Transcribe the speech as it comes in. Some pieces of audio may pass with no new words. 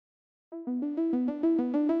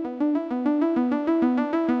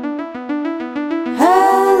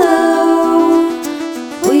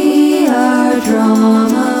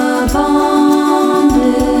Drama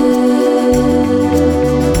Bonded.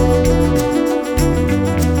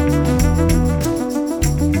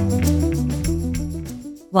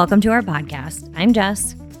 Welcome to our podcast. I'm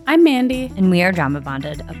Jess. I'm Mandy. And we are Drama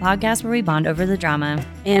Bonded, a podcast where we bond over the drama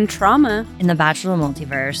And trauma. in the Bachelor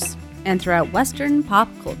multiverse. And throughout Western pop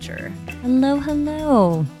culture. Hello,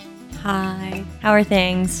 hello. Hi. How are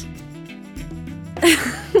things?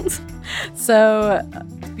 So,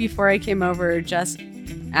 before I came over, Jess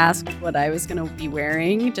asked what I was going to be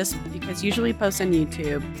wearing, just because usually post on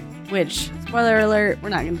YouTube, which, spoiler alert, we're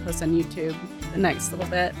not going to post on YouTube the next little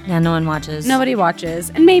bit. Yeah, no one watches. Nobody watches.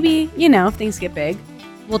 And maybe, if things get big,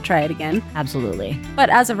 we'll try it again. Absolutely. But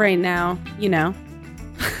as of right now,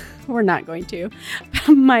 we're not going to.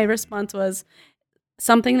 My response was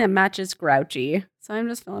something that matches grouchy. So I'm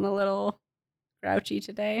just feeling a little grouchy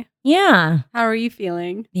today. Yeah. How are you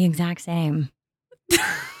feeling? The exact same.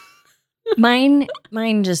 Mine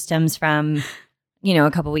just stems from,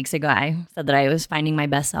 a couple weeks ago, I said that I was finding my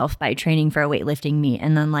best self by training for a weightlifting meet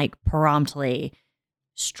and then promptly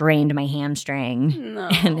strained my hamstring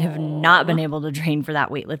and have not been able to train for that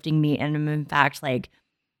weightlifting meet. And I'm in fact, I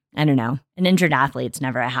don't know, an injured athlete's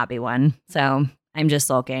never a happy one. So I'm just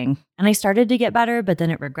sulking. And I started to get better, but then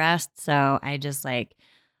it regressed. So I just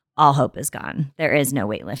all hope is gone. There is no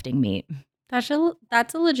weightlifting meet. That's a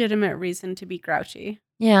legitimate reason to be grouchy.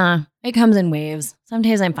 Yeah, it comes in waves. Some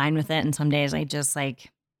days I'm fine with it, and some days I just I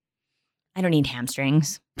don't need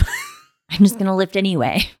hamstrings. I'm just going to lift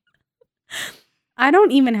anyway. I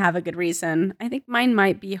don't even have a good reason. I think mine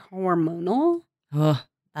might be hormonal. Oh,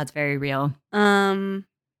 that's very real.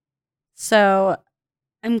 So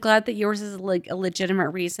I'm glad that yours is a legitimate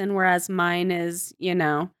reason, whereas mine is,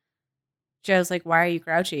 Joe's like, why are you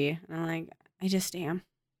grouchy? And I'm like, I just am.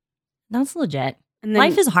 That's legit. And then,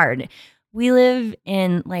 life is hard. We live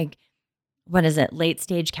in late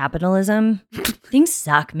stage capitalism. Things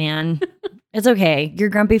suck, man. It's okay. You're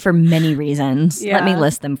grumpy for many reasons. Yeah. Let me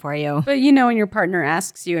list them for you. But when your partner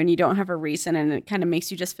asks you and you don't have a reason and it kind of makes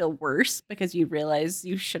you just feel worse because you realize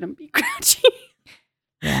you shouldn't be grouchy.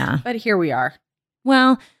 Yeah. But here we are.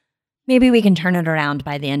 Well, maybe we can turn it around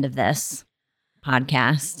by the end of this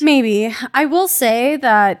podcast. Maybe. I will say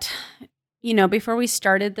that, before we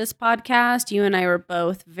started this podcast, you and I were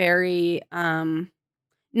both very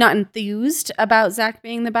not enthused about Zach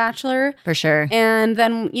being the Bachelor. For sure. And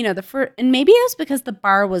then, and maybe it was because the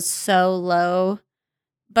bar was so low.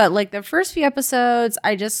 But the first few episodes,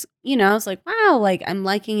 I just, I was like, wow, I'm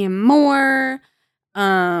liking him more.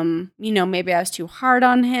 Maybe I was too hard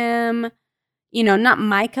on him. Not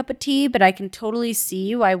my cup of tea, but I can totally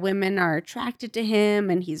see why women are attracted to him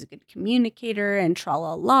and he's a good communicator and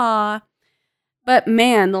tra-la-la. But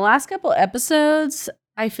man, the last couple episodes,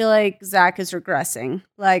 I feel like Zach is regressing.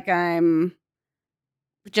 I'm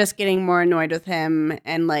just getting more annoyed with him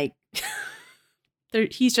and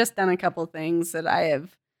he's just done a couple things that I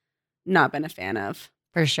have not been a fan of.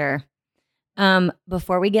 For sure.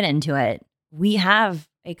 Before we get into it, we have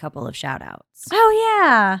a couple of shout outs. Oh,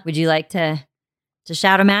 yeah. Would you like to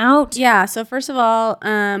shout them out? Yeah. So first of all,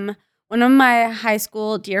 one of my high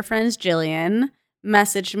school dear friends, Jillian,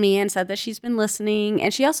 messaged me and said that she's been listening.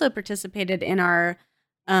 And she also participated in our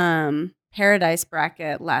Paradise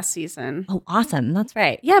bracket last season. Oh, awesome. That's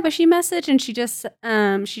right. Yeah, but she messaged and she just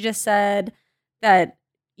said that,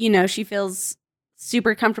 she feels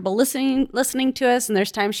super comfortable listening to us, and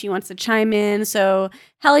there's times she wants to chime in. So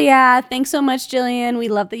hell yeah. Thanks so much, Jillian. We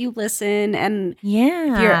love that you listen. And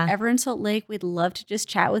yeah, if you're ever in Salt Lake, we'd love to just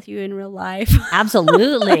chat with you in real life.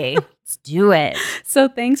 Absolutely. Let's do it. So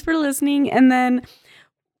thanks for listening. And then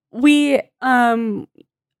we on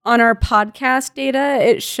our podcast data,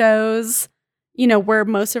 it shows, where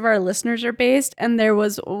most of our listeners are based. And there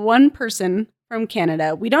was one person from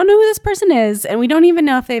Canada. We don't know who this person is, and we don't even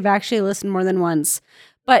know if they've actually listened more than once.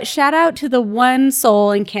 But shout out to the one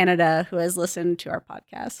soul in Canada who has listened to our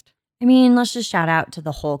podcast. I mean, let's just shout out to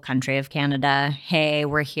the whole country of Canada. Hey,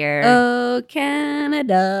 we're here. Oh,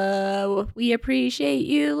 Canada. We appreciate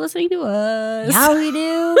you listening to us. Yeah, we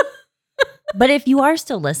do. But if you are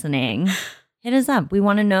still listening, hit us up. We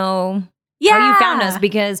want to know how you found us,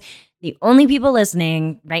 because the only people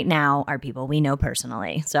listening right now are people we know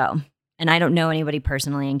personally. So, and I don't know anybody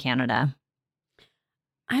personally in Canada.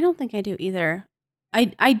 I don't think I do either.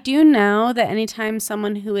 I do know that anytime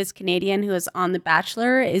someone who is Canadian who is on The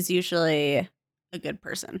Bachelor is usually a good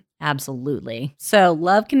person. Absolutely. So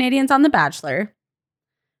love Canadians on The Bachelor.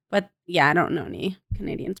 But yeah, I don't know any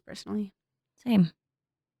Canadians personally. Same.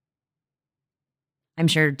 I'm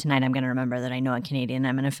sure tonight I'm going to remember that I know a Canadian.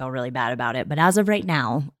 I'm going to feel really bad about it. But as of right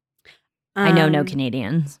now, I know no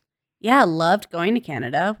Canadians. Yeah, loved going to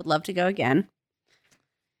Canada. Would love to go again.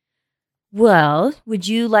 Well, would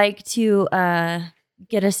you like to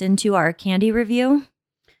get us into our candy review?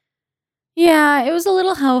 Yeah, it was a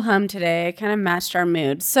little ho-hum today. It kind of matched our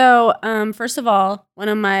mood. So, first of all, one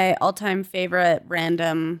of my all-time favorite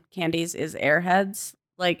random candies is Airheads.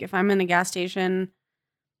 Like, if I'm in a gas station,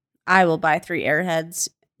 I will buy 3 Airheads,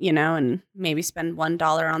 and maybe spend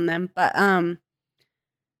 $1 on them. But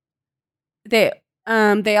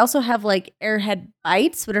they also have like Airhead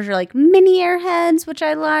bites, which are like mini Airheads, which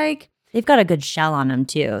I like. They've got a good shell on them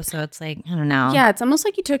too, so it's like, I don't know. Yeah, it's almost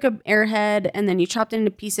like you took an Airhead and then you chopped it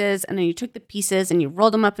into pieces, and then you took the pieces and you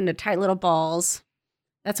rolled them up into tight little balls.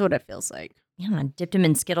 That's what it feels like. Yeah, dipped them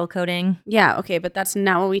in Skittle coating. Yeah, okay, but that's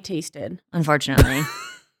not what we tasted. Unfortunately.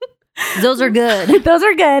 Those are good. Those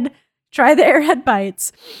are good. Try the Airhead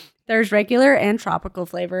bites. There's regular and tropical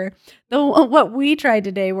flavor. What we tried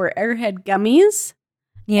today were Airhead gummies.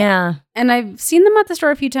 Yeah. And I've seen them at the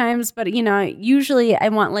store a few times, but usually I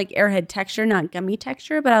want like Airhead texture, not gummy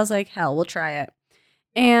texture. But I was like, hell, we'll try it.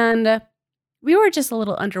 And we were just a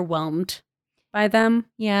little underwhelmed by them.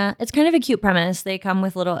 Yeah. It's kind of a cute premise. They come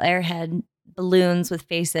with little Airhead balloons with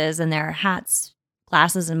faces, and their hats,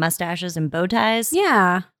 glasses, and mustaches and bow ties.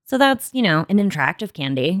 Yeah. So that's, an interactive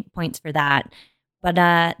candy. Points for that. But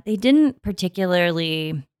they didn't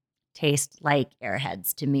particularly taste like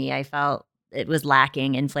Airheads to me. I felt it was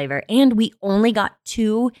lacking in flavor. And we only got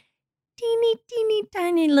 2 teeny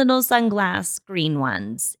tiny little sunglass green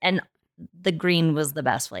ones. And the green was the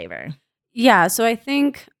best flavor. Yeah. So I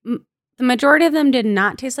think the majority of them did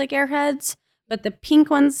not taste like Airheads, but the pink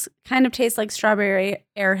ones kind of taste like strawberry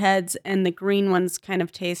Airheads, and the green ones kind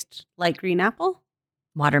of taste like green apple.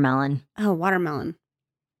 Watermelon. Oh, watermelon.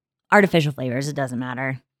 Artificial flavors, it doesn't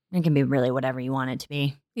matter. It can be really whatever you want it to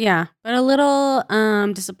be. Yeah, but a little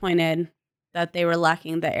disappointed that they were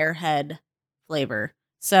lacking the Airhead flavor.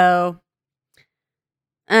 So,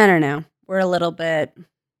 I don't know. We're a little bit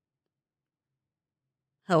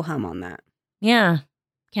ho-hum on that. Yeah.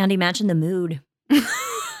 Candy matching the mood.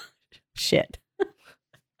 Shit.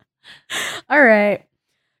 All right.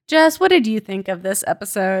 Jess, what did you think of this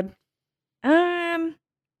episode?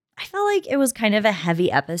 I felt like it was kind of a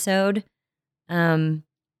heavy episode.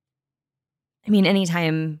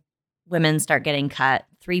 Anytime women start getting cut,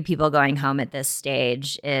 3 people going home at this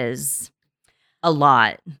stage is a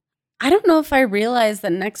lot. I don't know if I realized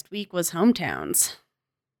that next week was hometowns.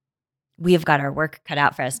 We have got our work cut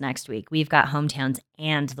out for us next week. We've got hometowns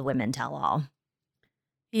and the women tell all.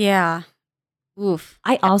 Yeah. Oof.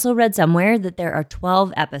 I also read somewhere that there are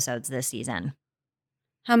 12 episodes this season.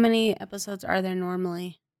 How many episodes are there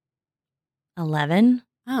normally? 11.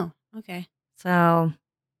 Oh, okay. So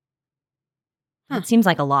it seems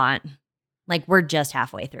like a lot. Like we're just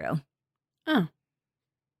halfway through. Oh.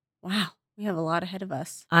 Wow. We have a lot ahead of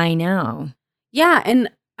us. I know. Yeah,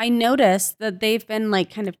 and I noticed that they've been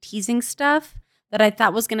like kind of teasing stuff that I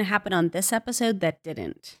thought was going to happen on this episode that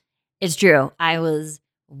didn't. It's true. I was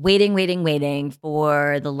waiting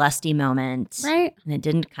for the lusty moment. Right. And it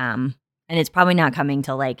didn't come. And it's probably not coming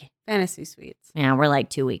till Fantasy Suites. Yeah, we're like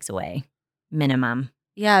 2 weeks away. Minimum.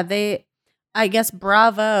 Yeah, I guess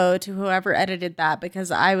bravo to whoever edited that,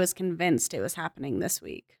 because I was convinced it was happening this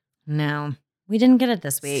week. No, we didn't get it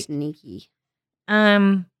this week. Sneaky.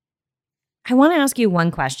 I want to ask you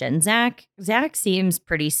one question. Zach seems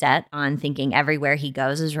pretty set on thinking everywhere he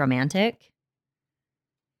goes is romantic.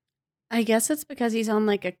 I guess it's because he's on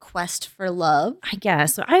like a quest for love. I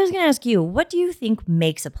guess. So I was going to ask you, what do you think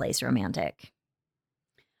makes a place romantic?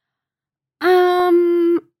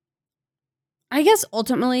 I guess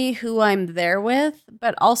ultimately who I'm there with,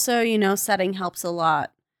 but also, setting helps a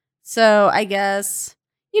lot. So I guess,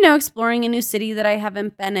 exploring a new city that I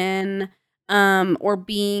haven't been in, or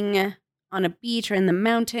being on a beach or in the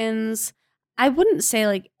mountains. I wouldn't say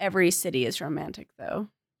like every city is romantic though.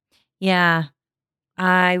 Yeah,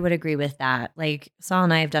 I would agree with that. Like Saul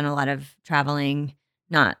and I have done a lot of traveling,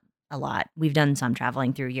 not a lot. We've done some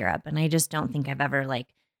traveling through Europe, and I just don't think I've ever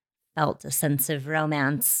felt a sense of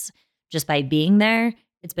romance just by being there.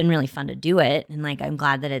 It's been really fun to do it, and I'm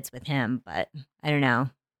glad that it's with him, but I don't know.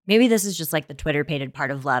 Maybe this is just the Twitter-pated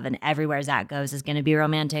part of love, and everywhere Zach goes is going to be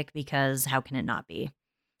romantic, because how can it not be?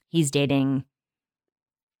 He's dating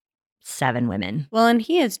 7 women. Well, and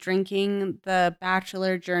he is drinking the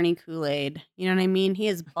Bachelor journey Kool-Aid. You know what I mean? He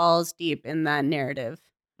is balls deep in that narrative.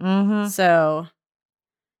 Mm-hmm. So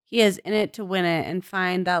he is in it to win it and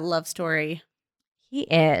find that love story. He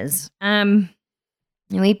is.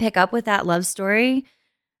 We pick up with that love story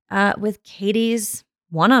with Katie's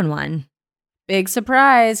one-on-one. Big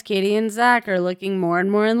surprise. Katie and Zach are looking more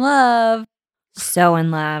and more in love. So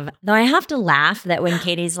in love. Though I have to laugh that when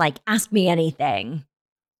Katie's like, ask me anything.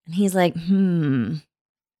 And he's like,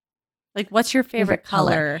 Like, what's your favorite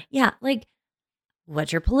color? Yeah. Like,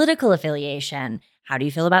 what's your political affiliation? How do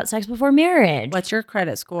you feel about sex before marriage? What's your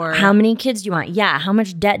credit score? How many kids do you want? Yeah. How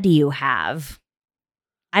much debt do you have?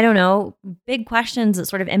 I don't know. Big questions that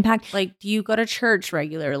sort of impact. Like, do you go to church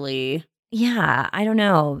regularly? Yeah. I don't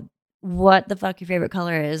know. What the fuck your favorite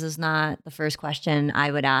color is not the first question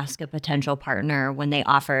I would ask a potential partner when they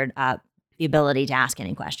offered up the ability to ask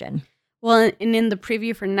any question. Well, and in the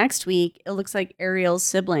preview for next week, it looks like Ariel's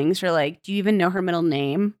siblings are like, do you even know her middle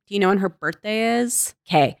name? Do you know when her birthday is?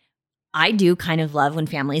 Okay. I do kind of love when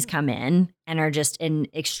families come in and are just in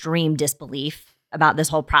extreme disbelief about this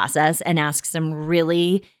whole process and ask some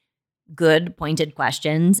really good, pointed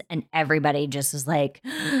questions. And everybody just is like,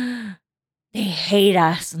 they hate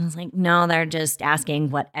us. And it's like, no, they're just asking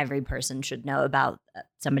what every person should know about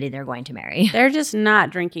somebody they're going to marry. They're just not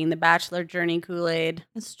drinking the Bachelor journey Kool-Aid.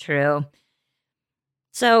 That's true.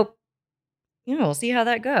 So, we'll see how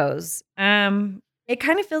that goes. It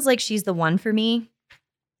kind of feels like she's the one for me.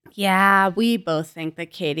 Yeah, we both think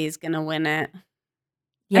that Katie's going to win it.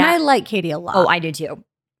 Yeah. And I like Katie a lot. Oh, I do too.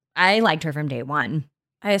 I liked her from day one.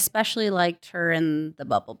 I especially liked her in the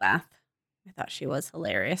bubble bath. I thought she was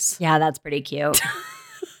hilarious. Yeah, that's pretty cute.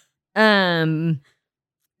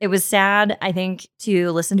 It was sad, I think, to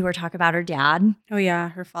listen to her talk about her dad. Oh, yeah,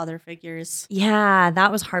 her father figures. Yeah,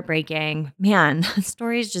 that was heartbreaking. Man,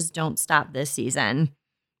 stories just don't stop this season.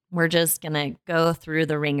 We're just going to go through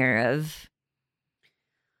the ringer of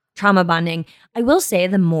trauma bonding. I will say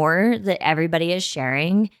the more that everybody is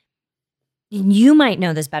sharing, you might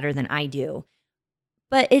know this better than I do,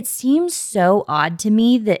 but it seems so odd to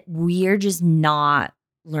me that we're just not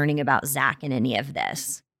learning about Zach in any of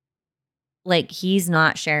this. Like, he's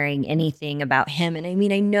not sharing anything about him. And I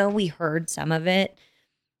mean, I know we heard some of it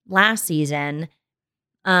last season.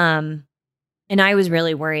 And I was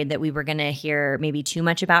really worried that we were going to hear maybe too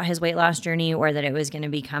much about his weight loss journey or that it was going to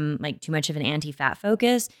become like too much of an anti-fat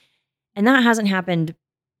focus. And that hasn't happened,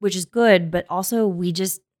 which is good. But also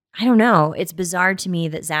I don't know. It's bizarre to me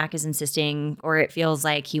that Zach is insisting, or it feels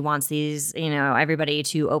like he wants these, everybody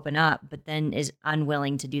to open up, but then is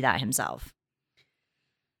unwilling to do that himself.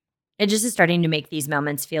 It just is starting to make these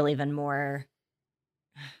moments feel even more.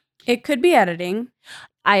 It could be editing.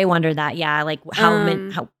 I wonder that, yeah, like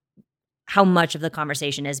how much of the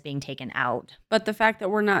conversation is being taken out. But the fact that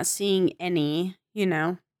we're not seeing any,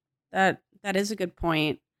 that is a good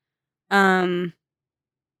point. I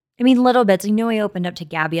mean, little bits. I know I opened up to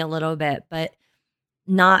Gabby a little bit, but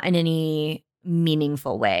not in any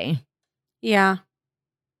meaningful way. Yeah.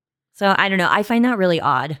 So I don't know. I find that really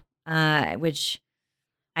odd, which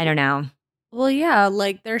I don't know. Well, yeah,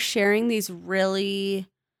 like they're sharing these really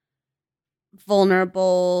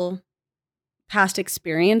vulnerable past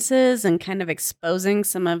experiences and kind of exposing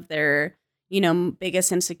some of their,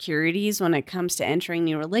 biggest insecurities when it comes to entering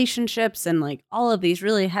new relationships and like all of these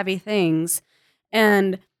really heavy things.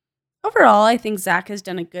 And overall, I think Zach has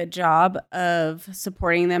done a good job of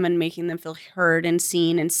supporting them and making them feel heard and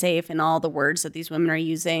seen and safe in all the words that these women are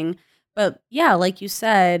using. But yeah, like you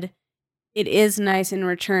said, it is nice in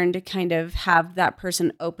return to kind of have that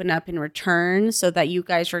person open up in return so that you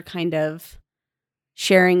guys are kind of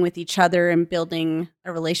sharing with each other and building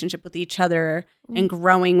a relationship with each other and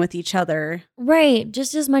growing with each other. Right.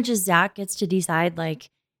 Just as much as Zach gets to decide, like,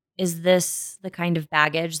 is this the kind of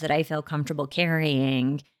baggage that I feel comfortable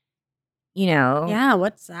carrying? Yeah,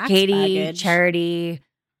 what's Zach's Katie, baggage? Charity,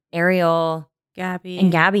 Ariel, Gabby.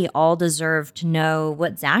 and Gabby all deserve to know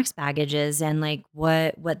what Zach's baggage is and like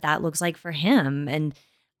what that looks like for him. And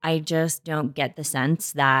I just don't get the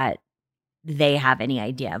sense that they have any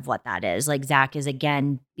idea of what that is. Like, Zach is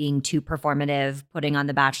again being too performative, putting on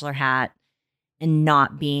the Bachelor hat and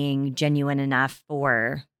not being genuine enough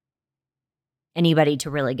for anybody to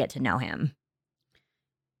really get to know him.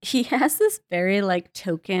 He has this very like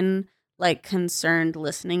token, like concerned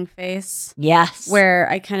listening face. Yes. Where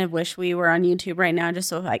I kind of wish we were on YouTube right now, just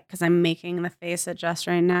so like, because I'm making the face adjust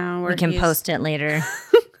right now. Where we can post it later.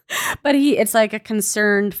 But it's like a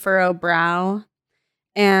concerned furrow brow.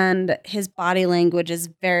 And his body language is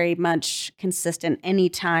very much consistent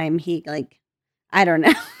anytime he I don't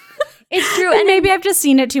know. It's true. And maybe I've just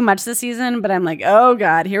seen it too much this season, but I'm like, oh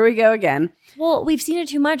God, here we go again. Well, we've seen it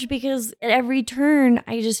too much because at every turn,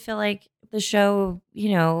 I just feel like the show,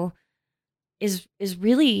 is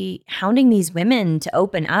really hounding these women to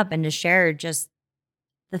open up and to share just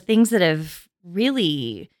the things that have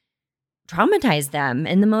really traumatized them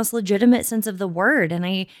in the most legitimate sense of the word.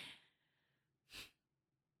 And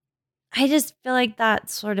I just feel like that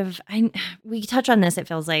sort of, we touch on this, it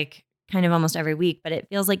feels like kind of almost every week, but it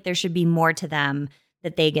feels like there should be more to them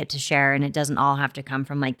that they get to share. And it doesn't all have to come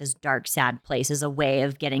from like this dark, sad place as a way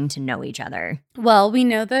of getting to know each other. Well, we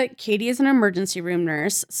know that Katie is an emergency room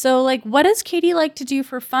nurse. So like, what does Katie like to do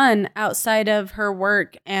for fun outside of her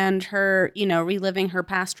work and her, reliving her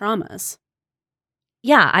past traumas?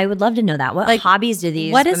 Yeah, I would love to know that. What Like, hobbies do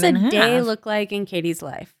these What does a women day have? look like in Katie's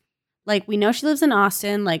life? Like, we know she lives in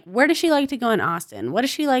Austin. Like, where does she like to go in Austin? What does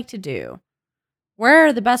she like to do? Where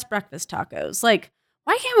are the best breakfast tacos? Like,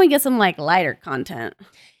 why can't we get some like lighter content?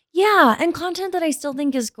 Yeah, and content that I still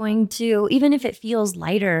think is going to, even if it feels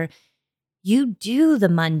lighter, you do the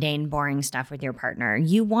mundane, boring stuff with your partner.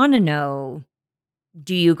 You want to know,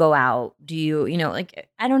 do you go out? Do you, like,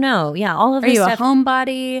 I don't know. Yeah, all of Are this you stuff. a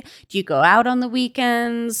homebody? Do you go out on the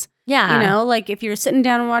weekends? Yeah. Like if you're sitting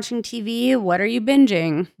down and watching TV, what are you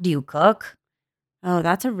binging? Do you cook? Oh,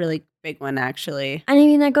 that's a really big one, actually. And I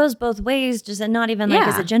mean, that goes both ways, just not even like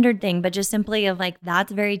as Yeah. a gendered thing, but just simply of like,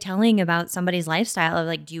 that's very telling about somebody's lifestyle of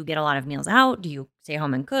like, do you get a lot of meals out? Do you stay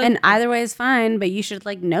home and cook? And either way is fine, but you should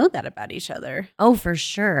like know that about each other. Oh, for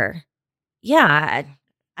sure. Yeah.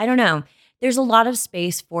 I don't know. There's a lot of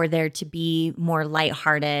space for there to be more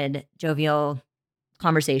lighthearted, jovial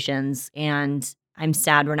conversations. And I'm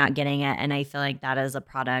sad we're not getting it. And I feel like that is a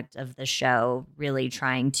product of the show really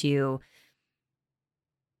trying to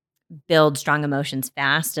build strong emotions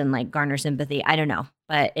fast and like garner sympathy. I don't know.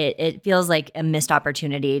 But it feels like a missed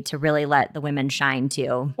opportunity to really let the women shine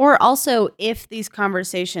too. Or also, if these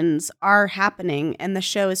conversations are happening and the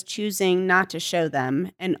show is choosing not to show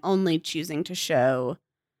them and only choosing to show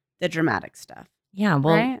the dramatic stuff. Yeah,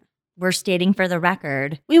 well, right? we're stating for the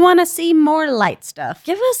record. We want to see more light stuff.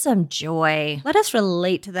 Give us some joy. Let us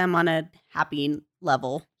relate to them on a happy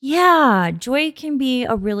level. Yeah, joy can be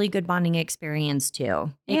a really good bonding experience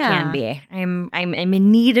too. It Yeah. can be. I'm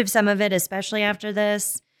in need of some of it, especially after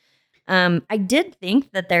this. I did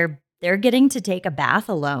think that they're getting to take a bath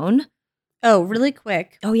alone. Oh, really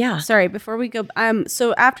quick. Oh yeah. Sorry, before we go,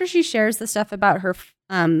 so after she shares the stuff about her,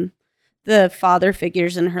 the father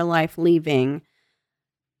figures in her life leaving,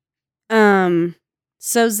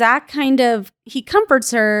 so Zach he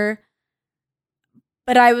comforts her,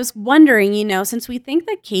 but I was wondering, since we think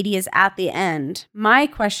that Katie is at the end, my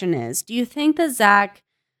question is, do you think that Zach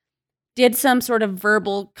did some sort of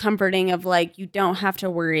verbal comforting of like, you don't have to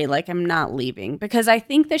worry, like I'm not leaving? Because I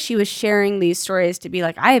think that she was sharing these stories to be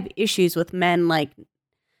like, I have issues with men like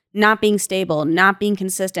not being stable, not being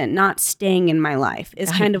consistent, not staying in my life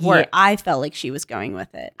is kind of where I felt like she was going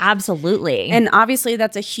with it. Absolutely. And obviously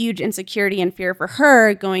that's a huge insecurity and fear for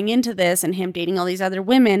her going into this and him dating all these other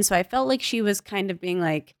women. So I felt like she was kind of being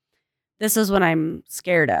like, this is what I'm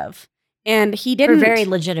scared of. And he didn't. For very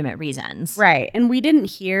legitimate reasons. Right. And we didn't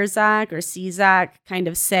hear Zach or see Zach kind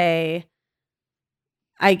of say,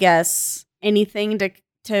 I guess, anything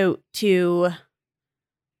to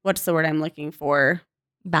what's the word I'm looking for?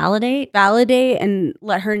 Validate And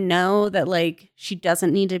let her know that like she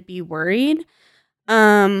doesn't need to be worried.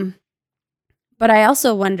 But I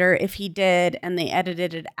also wonder if he did and they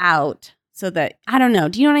edited it out so that, I don't know.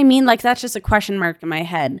 Do you know what I mean? Like that's just a question mark in my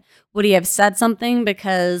head. Would he have said something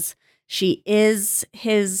because she is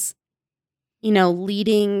his,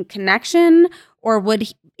 leading connection? Or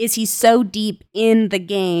is he so deep in the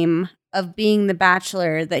game of being the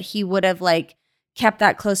Bachelor that he would have like kept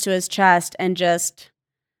that close to his chest and just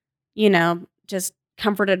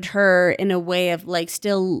comforted her in a way of like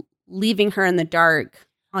still leaving her in the dark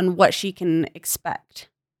on what she can expect?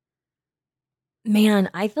 Man,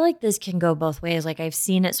 I feel like this can go both ways. Like I've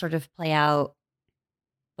seen it sort of play out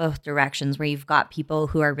both directions where you've got people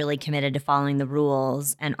who are really committed to following the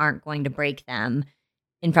rules and aren't going to break them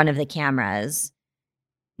in front of the cameras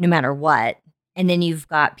no matter what. And then you've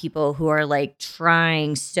got people who are like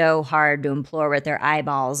trying so hard to implore with their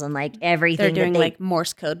eyeballs and like everything. They're doing like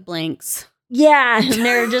Morse code blinks. Yeah. And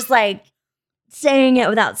they're just like saying it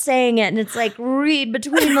without saying it. And it's like, read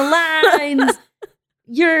between the lines.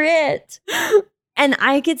 You're it. And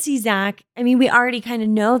I could see Zach. I mean, we already kind of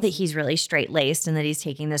know that he's really straight-laced and that he's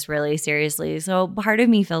taking this really seriously. So part of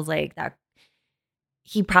me feels like that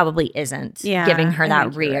he probably isn't giving her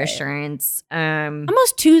that reassurance. Right.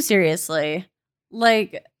 Almost too seriously.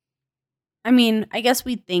 Like, I mean, I guess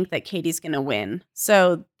we think that Katie's going to win.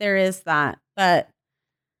 So there is that. But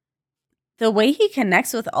the way he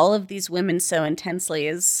connects with all of these women so intensely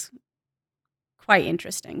is quite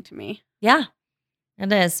interesting to me. Yeah,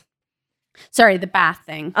 it is. Sorry, the bath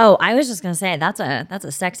thing. Oh, I was just going to say that's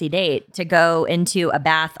a sexy date to go into a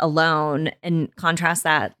bath alone and contrast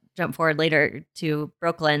that jump forward later to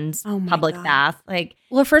Brooklyn's Oh my public God. bath. Like,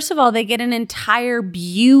 Well, first of all, they get an entire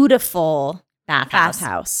beautiful bathhouse.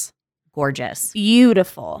 bathhouse. Gorgeous.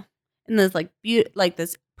 Beautiful. And there's like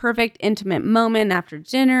this perfect intimate moment after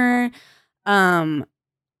dinner. And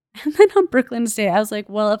then on Brooklyn's Day, I was like,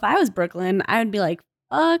 well, if I was Brooklyn, I would be like,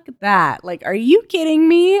 fuck that. Like, are you kidding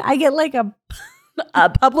me? I get like a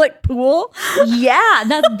public pool. Yeah,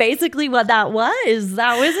 that's basically what that was.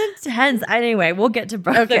 That was intense. Anyway, we'll get to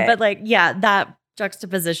Brooklyn. Okay. But like, yeah, that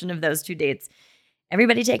juxtaposition of those two dates.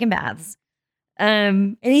 Everybody taking baths.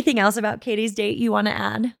 Anything else about Katie's date you want to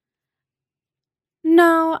add?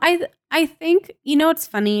 No, I think, you know what's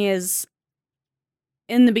funny is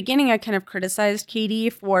in the beginning, I kind of criticized Katie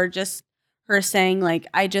for just her saying, like,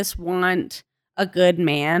 I just want a good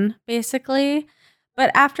man, basically.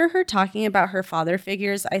 But after her talking about her father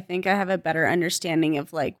figures, I think I have a better understanding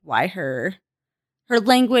of, like, why her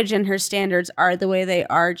language and her standards are the way they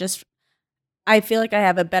are. Just, I feel like I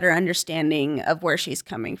have a better understanding of where she's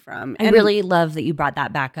coming from. I really love that you brought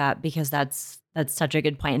that back up because that's such a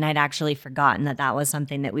good point. And I'd actually forgotten that was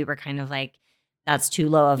something that we were kind of like, that's too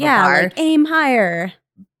low of a bar. like, aim higher.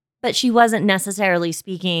 But she wasn't necessarily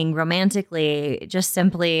speaking romantically, just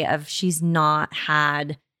simply of she's not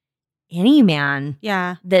had any man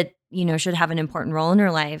that, you know, should have an important role in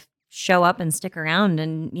her life show up and stick around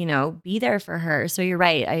and, you know, be there for her. So you're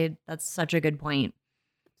right. That's such a good point.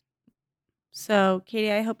 So,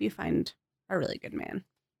 Katie, I hope you find a really good man.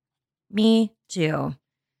 Me too.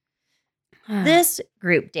 This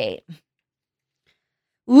group date.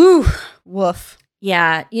 Woo, woof.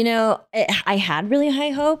 Yeah, you know, I had really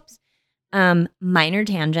high hopes. Minor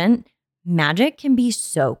tangent, magic can be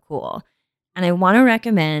so cool. And I want to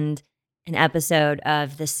recommend an episode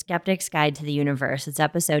of The Skeptic's Guide to the Universe. It's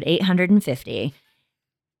episode 850.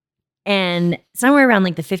 And somewhere around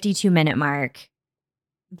like the 52-minute mark,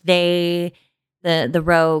 the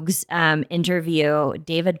rogues interview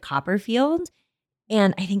David Copperfield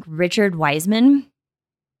and I think Richard Wiseman.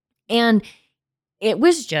 And it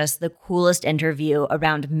was just the coolest interview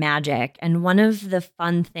around magic. And one of the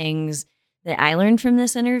fun things that I learned from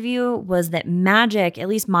this interview was that magic, at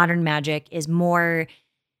least modern magic, is more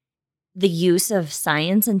the use of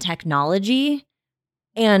science and technology.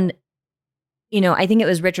 And, you know, I think it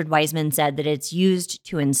was Richard Wiseman said that it's used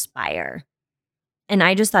to inspire. And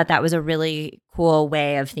I just thought that was a really cool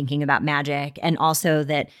way of thinking about magic, and also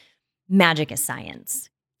that magic is science.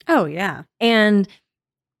 Oh, yeah. And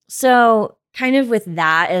so kind of with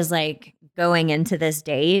that as like going into this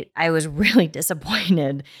date, I was really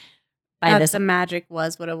disappointed by this. The magic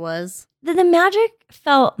was what it was. The magic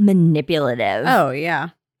felt manipulative. Oh, yeah.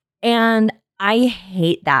 And I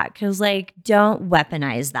hate that because, like, don't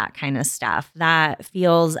weaponize that kind of stuff. That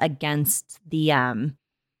feels against the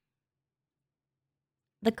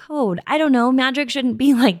code. I don't know. Magic shouldn't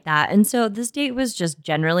be like that. And so this date was just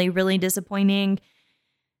generally really disappointing.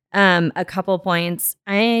 A couple points.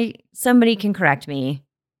 Somebody can correct me.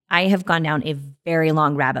 I have gone down a very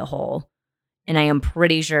long rabbit hole, and I am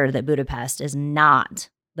pretty sure that Budapest is not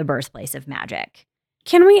the birthplace of magic.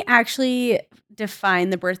 Can we actually define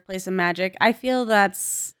the birthplace of magic? I feel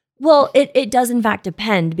that's... Well, it does in fact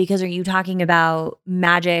depend, because are you talking about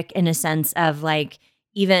magic in a sense of like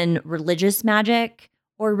even religious magic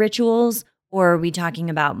or rituals, or are we talking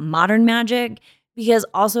about modern magic? Because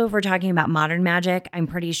also if we're talking about modern magic, I'm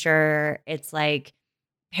pretty sure it's like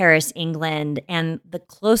Paris, England. And the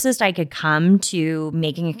closest I could come to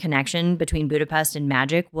making a connection between Budapest and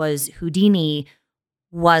magic was Houdini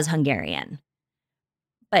was Hungarian.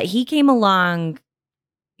 But he came along,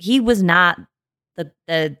 he was not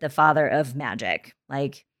the father of magic.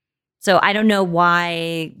 Like, so I don't know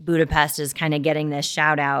why Budapest is kind of getting this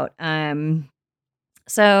shout out.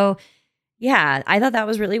 So yeah, I thought that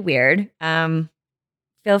was really weird.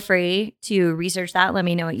 Feel free to research that. Let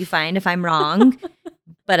me know what you find if I'm wrong.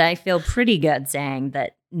 But I feel pretty good saying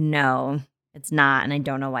that no, it's not. And I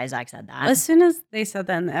don't know why Zach said that. As soon as they said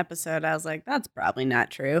that in the episode, I was like, that's probably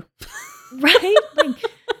not true. Right? Like,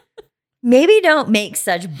 maybe don't make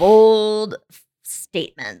such bold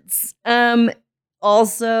statements.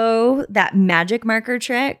 Also, that magic marker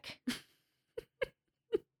trick.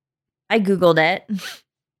 I Googled it.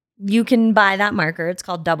 You can buy that marker. It's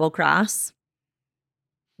called Double Cross.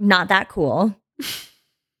 Not that cool.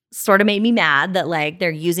 Sort of made me mad that like they're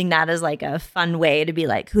using that as like a fun way to be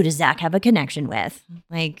like, who does Zach have a connection with?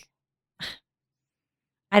 Like,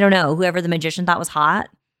 I don't know. Whoever the magician thought was hot.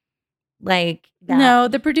 Like that. No,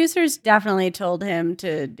 the producers definitely told him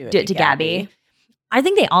to do it to Gabby. I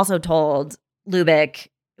think they also told Lubick,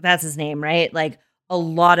 that's his name, right? Like a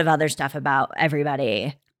lot of other stuff about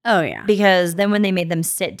everybody. Oh, yeah. Because then when they made them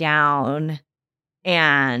sit down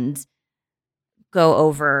and go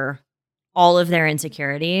over all of their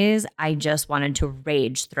insecurities, I just wanted to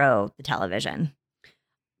rage throw the television.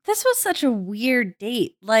 This was such a weird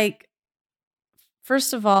date. Like,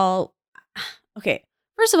 first of all,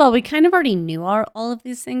 we kind of already knew all of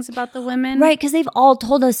these things about the women. Right, because they've all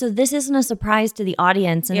told us, so this isn't a surprise to the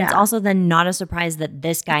audience, and it's Yeah. also then not a surprise that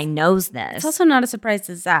this guy knows this. It's also not a surprise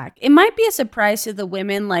to Zach. It might be a surprise to the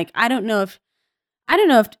women. Like, I don't know if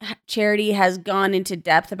Charity has gone into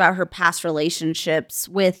depth about her past relationships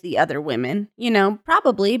with the other women.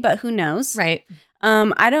 Probably, but who knows? Right.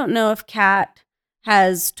 I don't know if Kat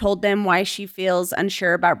has told them why she feels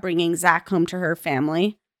unsure about bringing Zach home to her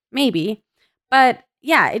family. Maybe. But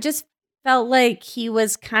yeah, it just felt like he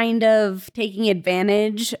was kind of taking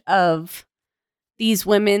advantage of these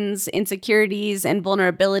women's insecurities and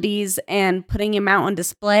vulnerabilities and putting him out on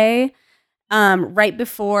display right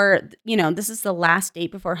before, this is the last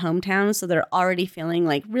date before hometown. So they're already feeling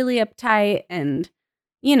like really uptight and,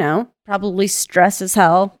 probably stressed as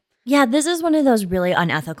hell. Yeah, this is one of those really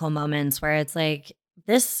unethical moments where it's like,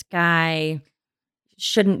 this guy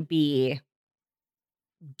shouldn't be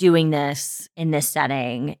doing this in this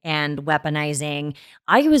setting and weaponizing.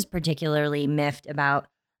 I was particularly miffed about,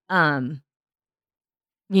 him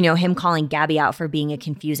calling Gabby out for being a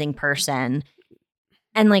confusing person.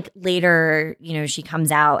 And like later, she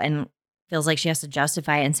comes out and feels like she has to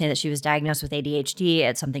justify it and say that she was diagnosed with ADHD.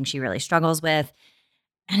 It's something she really struggles with.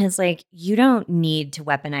 And it's like, you don't need to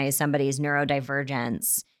weaponize somebody's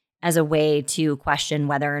neurodivergence as a way to question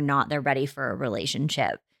whether or not they're ready for a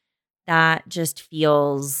relationship. That just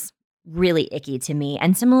feels really icky to me.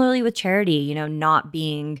 And similarly with Charity, not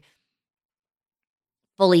being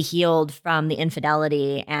fully healed from the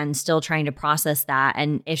infidelity and still trying to process that.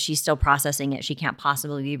 And if she's still processing it, she can't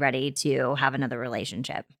possibly be ready to have another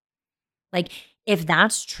relationship. Like, if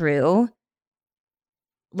that's true,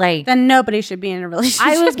 like, then nobody should be in a relationship.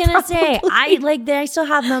 I was gonna say, probably. I still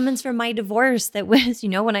have moments from my divorce that was,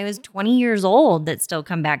 when I was 20 years old that still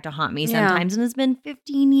come back to haunt me sometimes, and it's been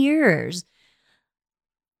 15 years.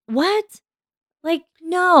 What? Like,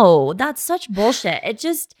 no, that's such bullshit.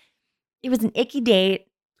 It was an icky date.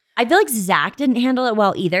 I feel like Zach didn't handle it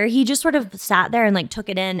well either. He just sort of sat there and like took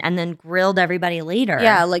it in and then grilled everybody later.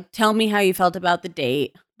 Yeah, like, tell me how you felt about the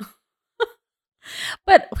date.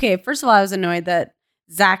 But okay, first of all, I was annoyed that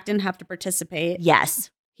Zach didn't have to participate. Yes.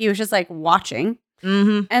 He was just like watching.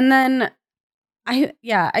 Mm-hmm. And then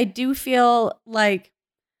I do feel like,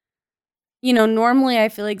 normally I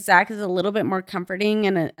feel like Zach is a little bit more comforting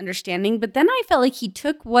and understanding. But then I felt like he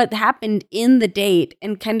took what happened in the date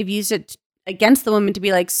and kind of used it against the woman to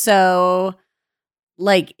be like, so,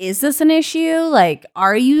 like, is this an issue? Like,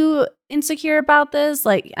 are you insecure about this?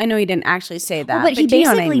 Like, I know he didn't actually say that. Well, but he you know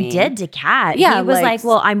what I basically mean. did to Kat. Yeah, he was like- like,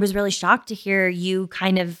 well, I was really shocked to hear you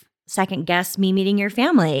kind of second guess me meeting your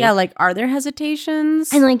family. Yeah, like, are there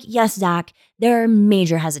hesitations? And like, yes, Zach, there are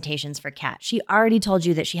major hesitations for Kat. She already told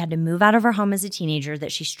you that she had to move out of her home as a teenager,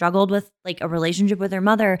 that she struggled with like a relationship with her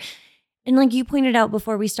mother. And like you pointed out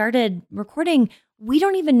before we started recording, we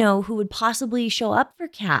don't even know who would possibly show up for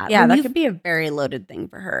Kat. Yeah, that could be a very loaded thing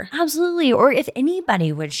for her. Absolutely. Or if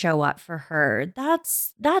anybody would show up for her,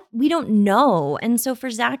 that we don't know. And so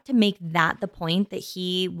for Zach to make that the point that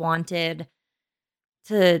he wanted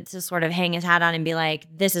to sort of hang his hat on and be like,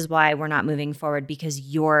 this is why we're not moving forward because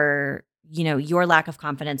your lack of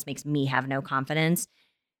confidence makes me have no confidence,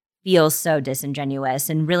 feels so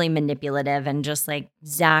disingenuous and really manipulative. And just like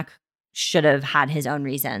Zach should have had his own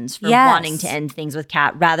reasons for wanting to end things with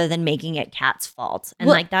Kat rather than making it Kat's fault. And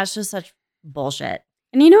like, that's just such bullshit.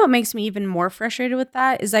 And you know what makes me even more frustrated with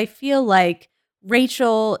that is I feel like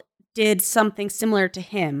Rachel did something similar to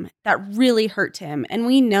him that really hurt him. And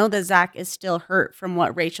we know that Zach is still hurt from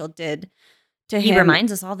what Rachel did to him. He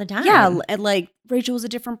reminds us all the time. Yeah, and like Rachel was a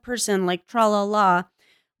different person, like tra-la-la.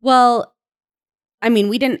 Well, I mean,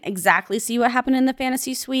 we didn't exactly see what happened in the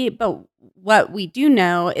fantasy suite, but what we do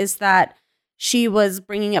know is that she was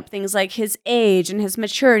bringing up things like his age and his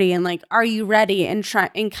maturity and like, are you ready? And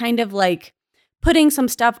kind of like putting some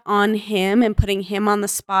stuff on him and putting him on the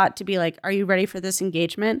spot to be like, are you ready for this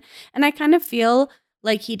engagement? And I kind of feel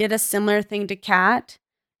like he did a similar thing to Kat.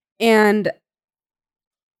 And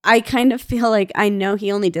I kind of feel like I know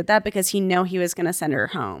he only did that because he knew he was going to send her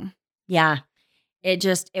home. Yeah.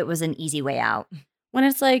 It was an easy way out. When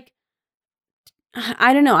it's like,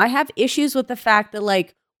 I don't know. I have issues with the fact that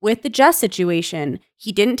like with the Jess situation,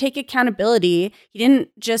 he didn't take accountability. He didn't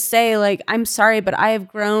just say like, I'm sorry, but I have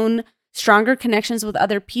grown stronger connections with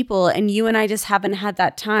other people, and you and I just haven't had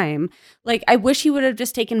that time. Like, I wish he would have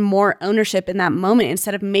just taken more ownership in that moment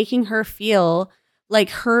instead of making her feel like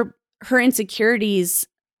her insecurities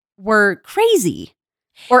were crazy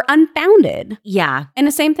or unfounded. Yeah. And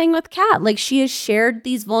the same thing with Kat. Like, she has shared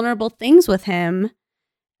these vulnerable things with him,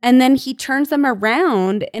 and then he turns them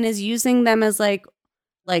around and is using them as like,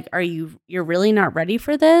 you're really not ready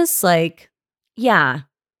for this? Like, yeah.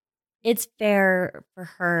 It's fair for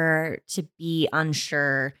her to be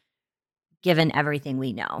unsure given everything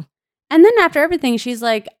we know. and then after everything, she's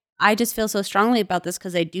like, I just feel so strongly about this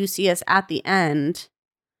because I do see us at the end.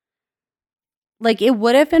 Like, it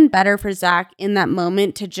would have been better for Zach in that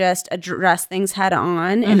moment to just address things head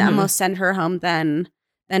on and almost send her home than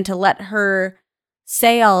to let her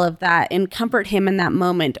say all of that and comfort him in that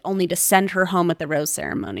moment, only to send her home at the rose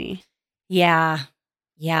ceremony. Yeah.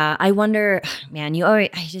 Yeah. I wonder, man,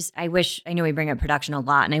 I wish, I know we bring up production a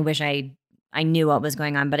lot, and I wish I knew what was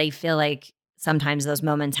going on, but I feel like sometimes those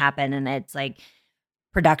moments happen and it's like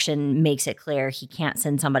production makes it clear he can't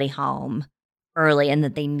send somebody home early and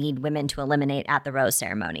that they need women to eliminate at the rose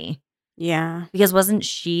ceremony. Yeah. Because wasn't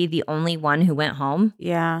she the only one who went home?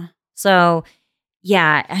 Yeah. So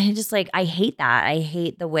yeah, I just like, I hate that. I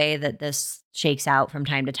hate the way that this shakes out from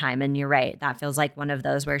time to time. And you're right. That feels like one of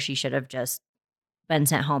those where she should have just been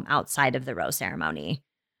sent home outside of the rose ceremony.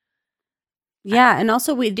 Yeah. And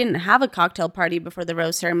also, we didn't have a cocktail party before the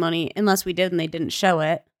rose ceremony, unless we did and they didn't show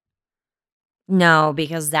it. No,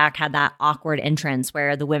 because Zach had that awkward entrance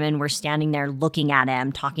where the women were standing there looking at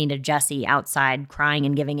him, talking to Jesse outside, crying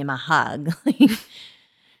and giving him a hug.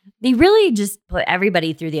 They really just put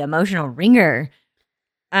everybody through the emotional ringer.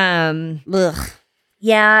 Ugh.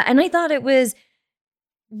 Yeah, and I thought it was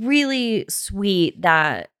really sweet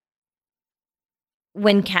that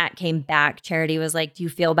when Kat came back, Charity was like, "Do you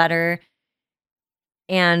feel better?"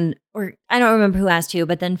 Or I don't remember who asked who,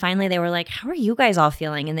 but then finally they were like, "How are you guys all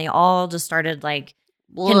feeling?" And they all just started like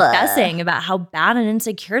confessing about how bad and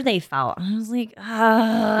insecure they felt. And I was like,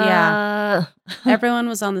 Yeah. Everyone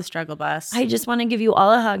was on the struggle bus. I just want to give you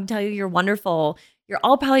all a hug, tell you you're wonderful. You're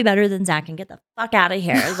all probably better than Zach, and get the fuck out of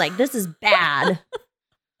here. I was like, this is bad.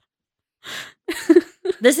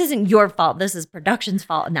 This isn't your fault. This is production's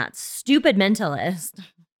fault, and that stupid mentalist.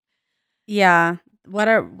 Yeah. What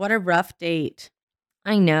a rough date.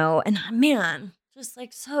 I know. And man, just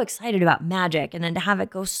like so excited about magic, and then to have it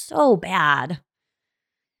go so bad.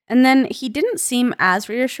 And then he didn't seem as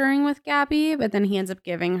reassuring with Gabby, but then he ends up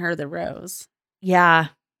giving her the rose. Yeah.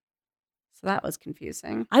 So that was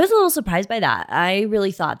confusing. I was a little surprised by that. I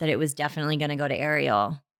really thought that it was definitely going to go to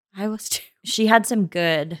Ariel. I was too. She had some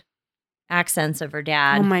good accents of her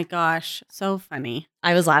dad. Oh my gosh. So funny.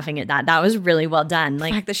 I was laughing at that. That was really well done. The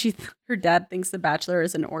Like, fact that her dad thinks The Bachelor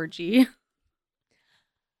is an orgy.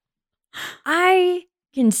 I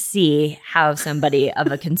can see how somebody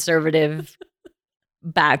of a conservative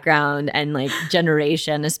background and like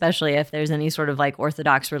generation, especially if there's any sort of like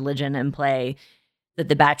Orthodox religion in play, that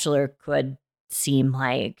The Bachelor could seem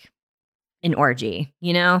like an orgy,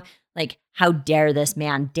 you know? Like, how dare this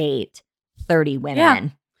man date 30 women? Yeah.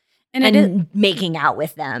 And making out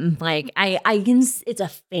with them. Like, I can, it's a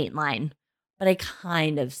faint line, but I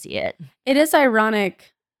kind of see it. It is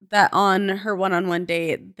ironic that on her one-on-one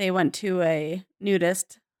date, they went to a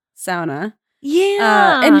nudist sauna.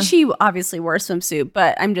 Yeah. And she obviously wore a swimsuit,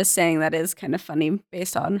 but I'm just saying that is kind of funny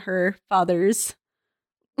based on her father's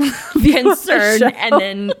concern. And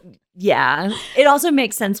then, yeah, it also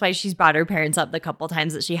makes sense why she's brought her parents up the couple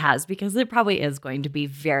times that she has, because it probably is going to be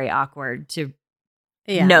very awkward to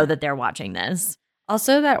know that they're watching this.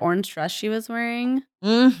 Also, that orange dress she was wearing.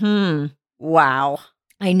 Mm-hmm. Wow.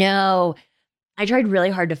 I know. I tried really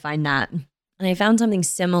hard to find that. And I found something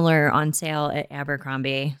similar on sale at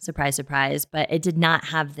Abercrombie. Surprise, surprise. But it did not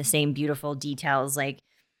have the same beautiful details. Like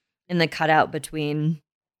in the cutout between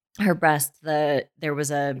her breasts, there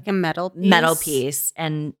was a metal piece.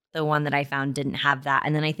 And the one that I found didn't have that.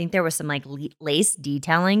 And then I think there was some like lace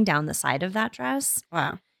detailing down the side of that dress.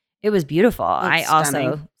 Wow. It was beautiful. That's I stunning.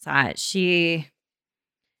 also saw it.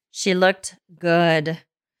 She looked good.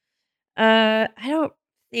 I don't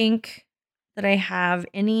think that I have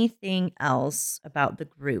anything else about the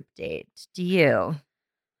group date. Do you?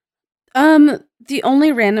 The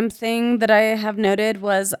only random thing that I have noted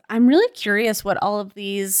was I'm really curious what all of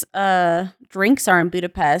these drinks are in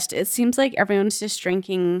Budapest. It seems like everyone's just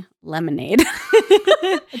drinking lemonade.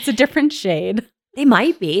 It's a different shade. They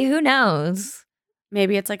might be. Who knows?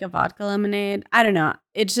 Maybe it's like a vodka lemonade. I don't know.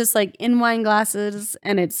 It's just like in wine glasses,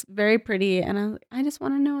 and it's very pretty. And I just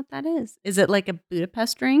want to know what that is. Is it like a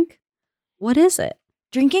Budapest drink? What is it?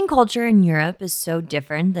 Drinking culture in Europe is so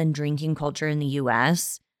different than drinking culture in the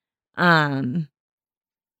US. At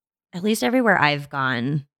least everywhere I've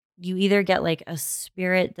gone, you either get like a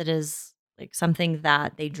spirit that is like something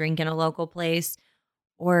that they drink in a local place,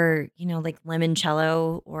 or, like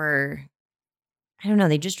limoncello, or I don't know,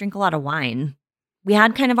 they just drink a lot of wine. We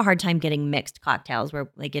had kind of a hard time getting mixed cocktails,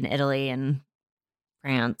 where like in Italy and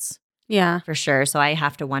France, Yeah. for sure. So I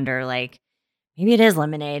have to wonder, like, maybe it is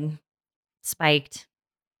lemonade spiked.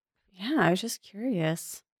 Yeah, I was just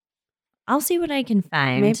curious. I'll see what I can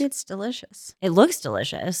find. Maybe it's delicious. It looks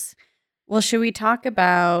delicious. Well, should we talk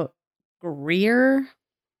about Greer?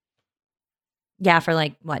 Yeah, for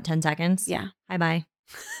like, what, 10 seconds? Yeah. Bye.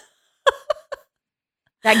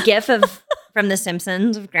 That gif from The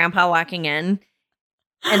Simpsons of Grandpa walking in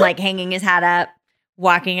and like hanging his hat up,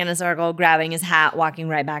 walking in a circle, grabbing his hat, walking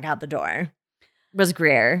right back out the door was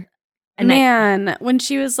Greer. And Man, when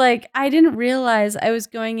she was like, I didn't realize I was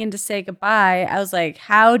going in to say goodbye, I was like,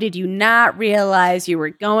 how did you not realize you were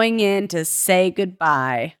going in to say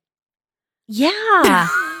goodbye? Yeah.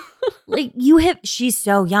 Like she's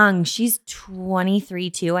so young. She's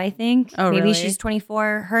 23 too, I think. Oh, Maybe really? she's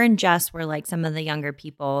 24. Her and Jess were like some of the younger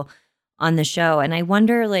people on the show. And I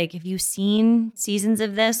wonder, like, if you've seen seasons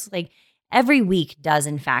of this, like every week does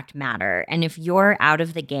in fact matter. And if you're out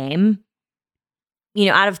of the game,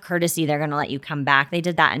 out of courtesy, they're going to let you come back. They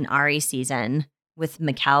did that in Ari's season with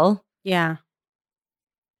Mikkel. Yeah.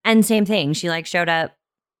 And same thing. She like showed up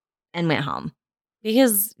and went home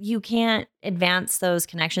because you can't advance those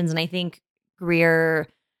connections. And I think Greer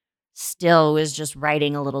still was just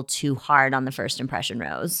writing a little too hard on the first impression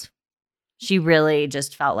rose. She really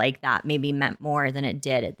just felt like that maybe meant more than it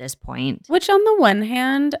did at this point. Which on the one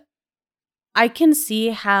hand, I can see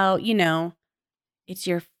how, it's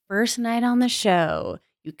your first night on the show.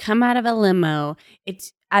 You come out of a limo.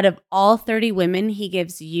 It's out of all 30 women, he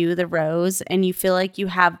gives you the rose, and you feel like you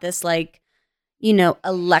have this like,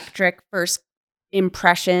 electric first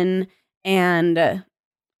impression. And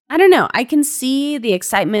I don't know. I can see the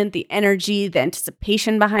excitement, the energy, the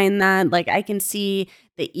anticipation behind that. Like I can see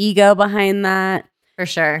the ego behind that. For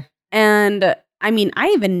sure. And I mean, I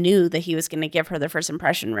even knew that he was going to give her the first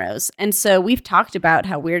impression rose. And so we've talked about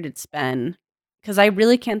how weird it's been, because I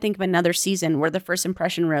really can't think of another season where the first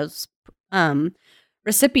impression rose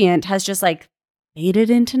recipient has just like faded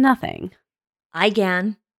into nothing. I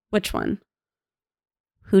can. Which one?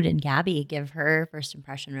 Who did Gabby give her first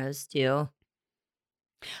impression rose to?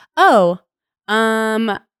 Oh,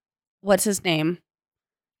 what's his name?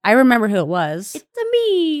 I remember who it was. It's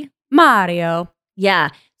me. Mario. Yeah.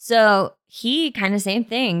 So he kind of same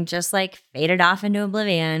thing, just like faded off into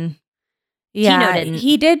oblivion. Yeah, Tino didn't.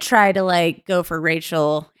 He did try to like go for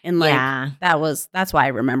Rachel, and like Yeah. that's why I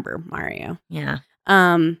remember Mario. Yeah.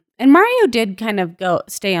 And Mario did kind of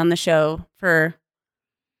stay on the show for.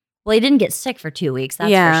 Well, he didn't get sick for 2 weeks,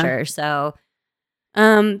 that's Yeah. for sure. So,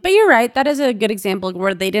 but you're right. That is a good example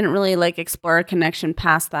where they didn't really like explore a connection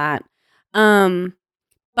past that.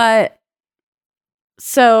 But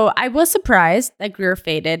so I was surprised that Greer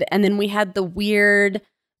faded, and then we had the weird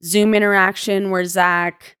Zoom interaction where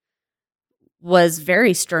Zach was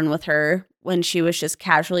very stern with her when she was just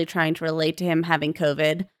casually trying to relate to him having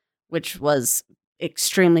COVID, which was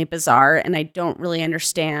extremely bizarre. And I don't really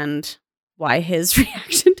understand why his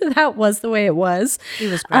reaction to that was the way it was. he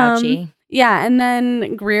was grouchy. Yeah. And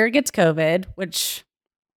then Greer gets COVID, which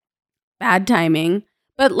bad timing.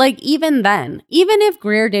 But like even then, even if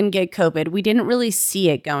Greer didn't get COVID, we didn't really see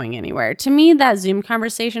it going anywhere. To me, that Zoom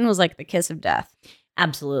conversation was like the kiss of death.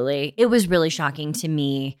 Absolutely. It was really shocking to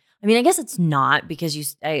me. I mean, I guess it's not,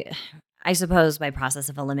 because I suppose by process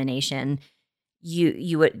of elimination,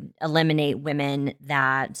 you would eliminate women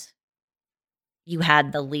that you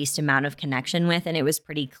had the least amount of connection with. And it was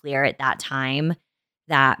pretty clear at that time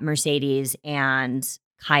that Mercedes and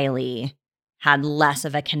Kylie had less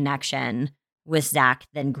of a connection with Zach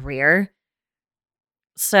than Greer.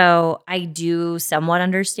 So I do somewhat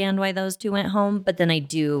understand why those two went home, but then I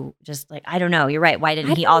do just like, I don't know. You're right. Why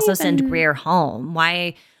didn't he also send Greer home?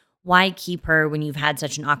 Why keep her when you've had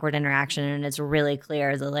such an awkward interaction and it's really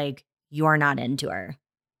clear that like you're not into her?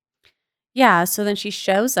 Yeah. So then she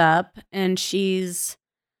shows up and she's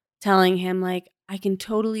telling him like, I can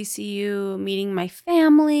totally see you meeting my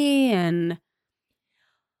family. And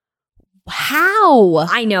how?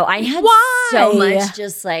 I know. I had Why? so much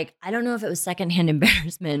just like, I don't know if it was secondhand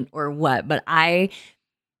embarrassment or what, but I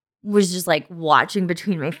was just like watching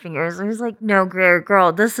between my fingers. I was like, no, Greer,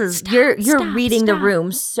 girl, this is, you're reading the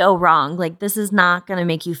room so wrong. Like, this is not going to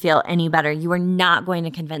make you feel any better. You are not going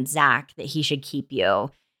to convince Zach that he should keep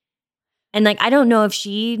you. And like, I don't know if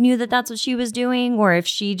she knew that that's what she was doing or if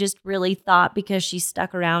she just really thought because she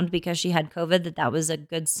stuck around because she had COVID that that was a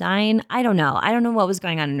good sign. I don't know. I don't know what was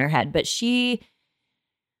going on in her head, but she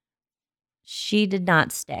did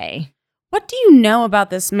not stay. What do you know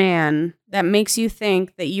about this man that makes you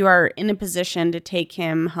think that you are in a position to take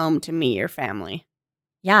him home to meet your family?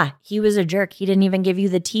 Yeah, he was a jerk. He didn't even give you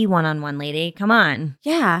the tea one-on-one, lady. Come on.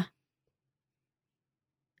 Yeah.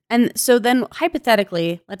 And so then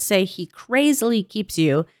hypothetically, let's say he crazily keeps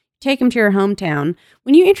you, take him to your hometown.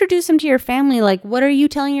 When you introduce him to your family, like, what are you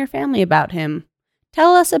telling your family about him?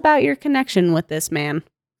 Tell us about your connection with this man.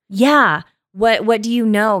 Yeah. What do you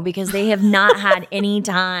know? Because they have not had any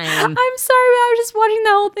time. I'm sorry, but I was just watching the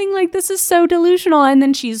whole thing like, this is so delusional. And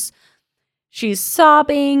then she's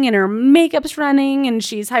sobbing and her makeup's running and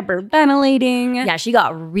she's hyperventilating. Yeah, she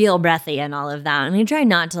got real breathy and all of that. And I try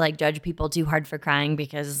not to like judge people too hard for crying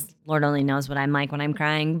because Lord only knows what I'm like when I'm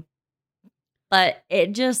crying. But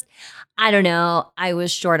it just, I don't know. I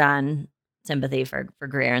was short on sympathy for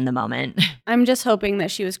Greer in the moment. I'm just hoping that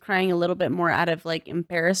she was crying a little bit more out of like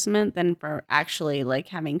embarrassment than for actually like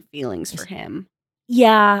having feelings for him.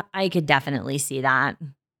 Yeah, I could definitely see that.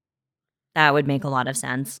 That would make a lot of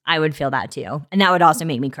sense. I would feel that too. And that would also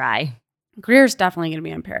make me cry. Greer's definitely going to be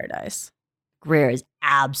in paradise. Greer is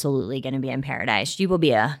absolutely going to be in paradise. She will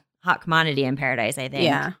be a hot commodity in paradise, I think.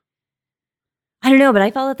 Yeah. I don't know, but I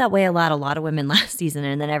felt that way a lot of women last season,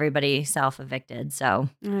 and then everybody self-evicted, so.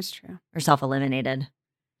 That's true. Or self-eliminated.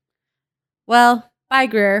 Well, bye,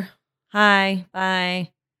 Greer. Hi, bye.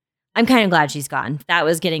 I'm kind of glad she's gone. That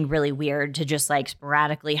was getting really weird to just like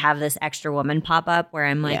sporadically have this extra woman pop up where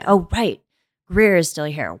I'm like, oh, right, Greer is still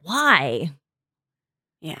here. Why?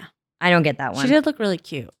 Yeah. I don't get that one. She did look really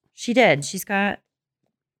cute. She did. She's got,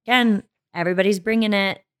 again, everybody's bringing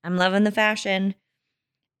it. I'm loving the fashion.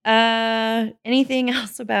 Anything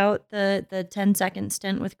else about the 10-second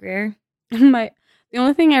stint with Greer? The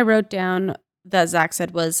only thing I wrote down that Zach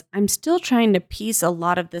said was, I'm still trying to piece a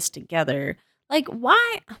lot of this together. Like,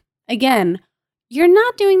 why? Again, you're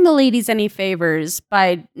not doing the ladies any favors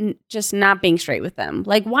by just not being straight with them.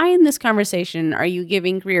 Like, why in this conversation are you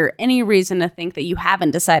giving Greer any reason to think that you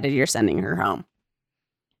haven't decided you're sending her home?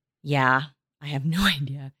 Yeah, I have no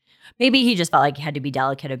idea. Maybe he just felt like he had to be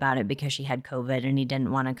delicate about it because she had COVID and he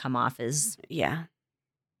didn't want to come off as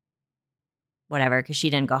whatever, because she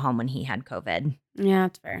didn't go home when he had COVID. Yeah,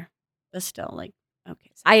 that's fair. But still, like,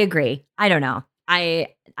 okay. I agree. I don't know.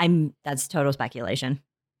 I'm that's total speculation.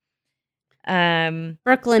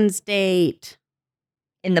 Brooklyn's date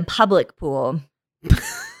in the public pool.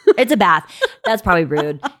 It's a bath. That's probably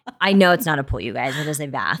rude. I know it's not a pool, you guys. It is a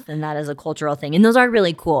bath, and that is a cultural thing. And those are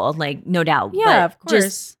really cool, like, no doubt. Yeah, but of course.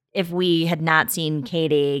 Just, if we had not seen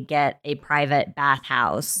Katie get a private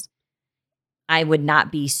bathhouse, I would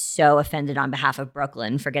not be so offended on behalf of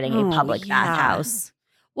Brooklyn for getting a public bathhouse.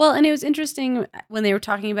 Well, and it was interesting when they were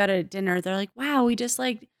talking about it at dinner. They're like, wow, we just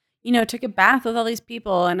like, took a bath with all these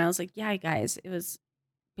people. And I was like, yeah, guys, it was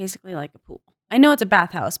basically like a pool. I know it's a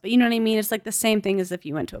bathhouse, but you know what I mean? It's like the same thing as if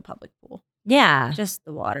you went to a public pool. Yeah. Just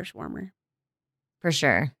the water's warmer. For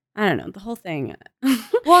sure. I don't know. The whole thing.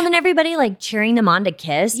 Well, and then everybody like cheering them on to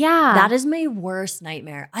kiss. Yeah. That is my worst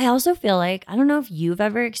nightmare. I also feel like, I don't know if you've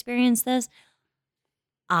ever experienced this.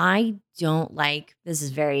 I don't like, this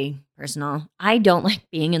is very personal, I don't like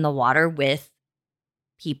being in the water with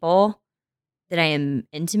people that I am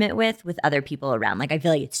intimate with other people around. Like, I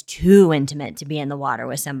feel like it's too intimate to be in the water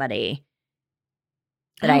with somebody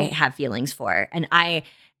that I have feelings for. And I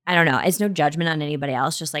don't know. It's no judgment on anybody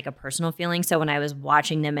else, just like a personal feeling. So when I was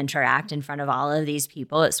watching them interact in front of all of these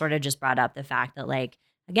people, it sort of just brought up the fact that, like,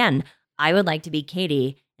 again, I would like to be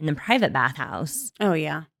Katie in the private bathhouse. Oh,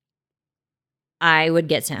 yeah. I would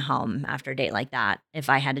get sent home after a date like that if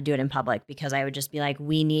I had to do it in public, because I would just be like,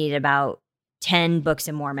 we need about 10 books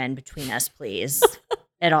of Mormon between us, please,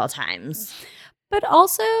 at all times. But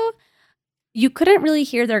also, you couldn't really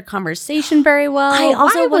hear their conversation very well. I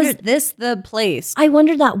also was this the place? I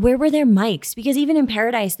wondered that. Where were their mics? Because even in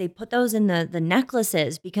Paradise, they put those in the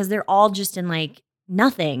necklaces because they're all just in like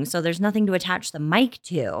nothing. So there's nothing to attach the mic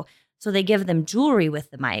to. So they give them jewelry with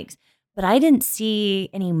the mics. But I didn't see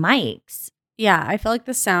any mics. Yeah, I felt like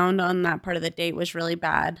the sound on that part of the date was really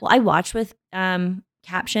bad. Well, I watched with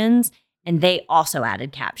captions, and they also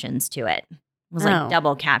added captions to it. It was like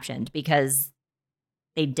double captioned because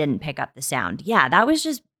they didn't pick up the sound. Yeah, that was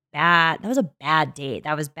just bad. That was a bad date.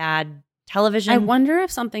 That was bad television. I wonder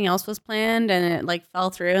if something else was planned and it like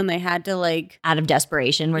fell through and they had to like, out of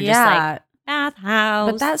desperation, we're just like,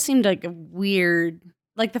 bathhouse. But that seemed like a weird,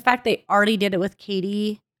 like the fact they already did it with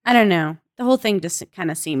Katie. I don't know. the whole thing just kind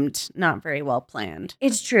of seemed not very well planned.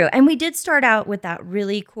 It's true. And we did start out with that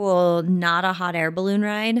really cool, not a hot air balloon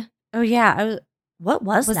ride. Oh, yeah. What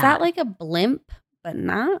was that? Was that like a blimp, but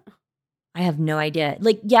not? I have no idea.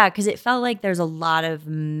 Like, yeah, because it felt like there's a lot of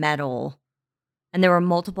metal and there were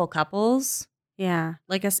multiple couples. Yeah.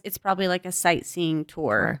 It's probably like a sightseeing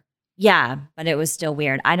tour. Yeah, but it was still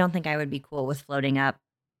weird. I don't think I would be cool with floating up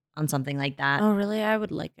on something like that. Oh, really? I would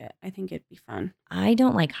like it. I think it'd be fun. I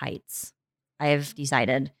don't like heights. I have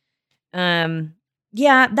decided.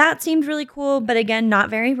 Yeah, that seemed really cool, but again,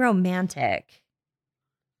 not very romantic.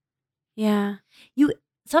 Yeah.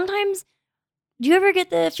 Sometimes, do you ever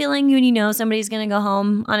get the feeling when you know somebody's going to go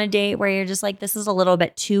home on a date where you're just like, this is a little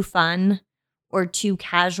bit too fun or too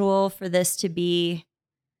casual for this to be,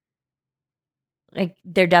 like,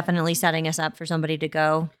 they're definitely setting us up for somebody to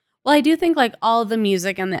go? Well, I do think like all the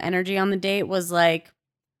music and the energy on the date was like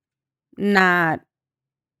not,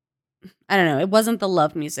 I don't know. It wasn't the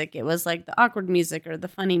love music. It was like the awkward music or the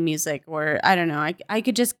funny music, or I don't know. I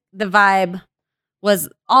could just,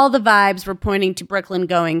 all the vibes were pointing to Brooklyn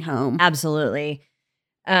going home. Absolutely.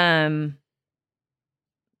 Should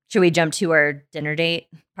we jump to our dinner date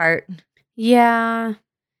part? Yeah.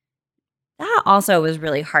 That also was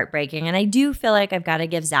really heartbreaking. And I do feel like I've got to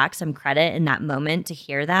give Zach some credit in that moment to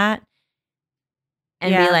hear that.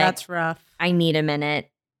 And be like, that's rough. I need a minute.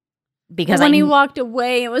 Because when he walked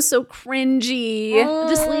away, it was so cringy.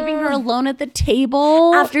 Just leaving her alone at the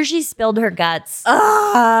table. After she spilled her guts.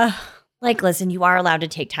 Like, listen, you are allowed to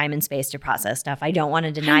take time and space to process stuff. I don't want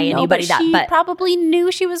to deny anybody that. But she probably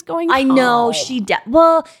knew she was going I home. know she did.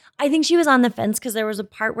 Well, I think she was on the fence because there was a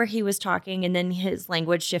part where he was talking and then his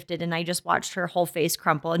language shifted and I just watched her whole face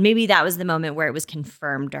crumple. And maybe that was the moment where it was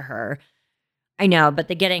confirmed to her. I know, but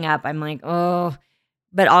the getting up, I'm like, oh.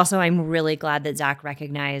 But also I'm really glad that Zach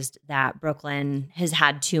recognized that Brooklyn has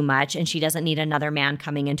had too much and she doesn't need another man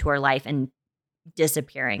coming into her life and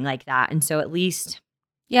disappearing like that. And so at least...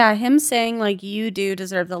 Yeah, him saying, like, you do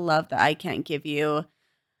deserve the love that I can't give you.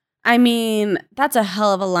 I mean, that's a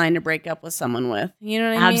hell of a line to break up with someone with. You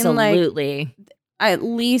know what I mean? Absolutely. Like, at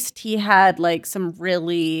least he had, like, some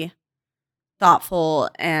really thoughtful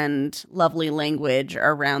and lovely language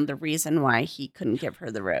around the reason why he couldn't give her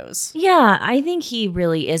the rose. Yeah, I think he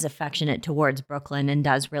really is affectionate towards Brooklyn and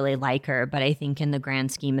does really like her. But I think in the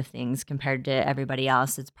grand scheme of things, compared to everybody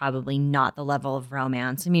else, it's probably not the level of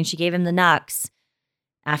romance. I mean, she gave him the knucks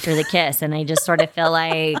after the kiss, and I just sort of feel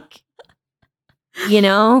like, you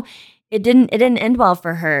know, it didn't end well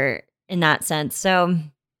for her in that sense. So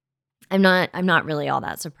I'm not really all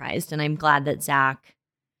that surprised, and I'm glad that Zach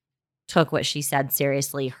took what she said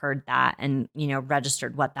seriously, heard that, and, you know,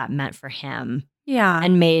 registered what that meant for him. Yeah.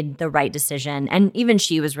 And made the right decision. And even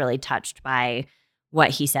she was really touched by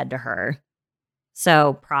what he said to her.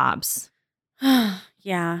 So props.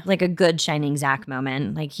 Yeah. Like a good shining Zach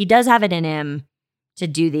moment. Like, he does have it in him to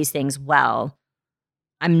do these things well.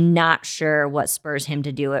 I'm not sure what spurs him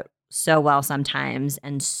to do it so well sometimes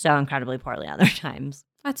and so incredibly poorly other times.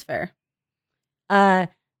 That's fair.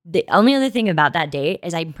 The only other thing about that date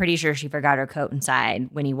is I'm pretty sure she forgot her coat inside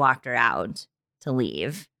when he walked her out to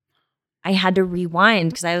leave. I had to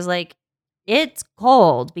rewind because I was like, it's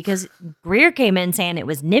cold, because Greer came in saying it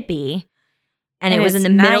was nippy and it was in the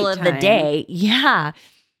middle of the day. Yeah.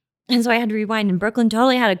 And so I had to rewind, and Brooklyn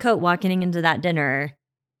totally had a coat walking into that dinner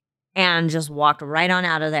and just walked right on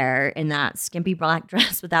out of there in that skimpy black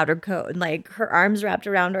dress without her coat and like her arms wrapped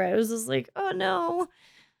around her. I was just like, oh no,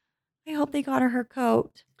 I hope they got her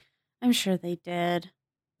coat. I'm sure they did,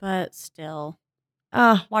 but still.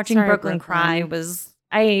 Watching Brooklyn cry was,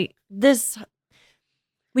 when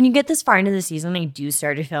you get this far into the season, I do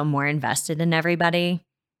start to feel more invested in everybody.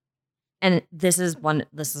 And this is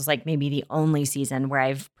like maybe the only season where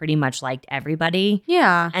I've pretty much liked everybody.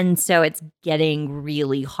 Yeah. And so it's getting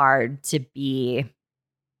really hard to be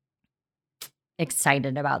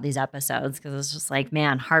excited about these episodes because it's just like,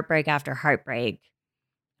 man, heartbreak after heartbreak.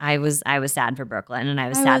 I was sad for Brooklyn, and I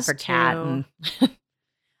was sad for Kat. And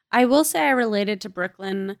I will say I related to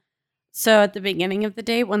Brooklyn. So at the beginning of the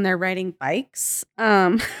date when they're riding bikes,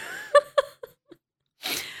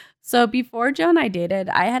 so before Joe and I dated,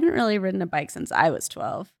 I hadn't really ridden a bike since I was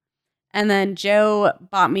 12. And then Joe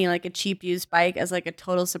bought me like a cheap used bike as like a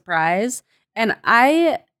total surprise. And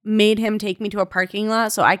I made him take me to a parking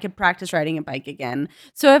lot so I could practice riding a bike again.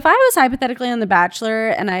 So if I was hypothetically on The Bachelor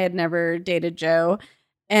and I had never dated Joe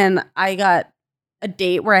and I got a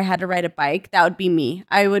date where I had to ride a bike, that would be me.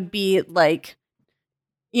 I would be like,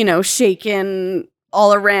 you know, shaking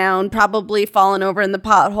all around, probably falling over in the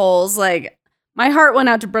potholes. Like, my heart went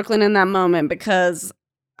out to Brooklyn in that moment because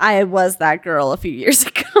I was that girl a few years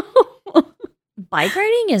ago. bike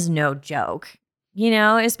riding is no joke,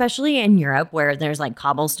 especially in Europe where there's like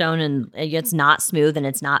cobblestone and it's not smooth and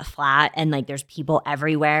it's not flat and like there's people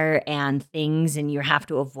everywhere and things and you have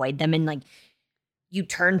to avoid them and like you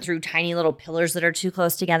turn through tiny little pillars that are too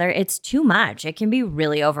close together. It's too much. It can be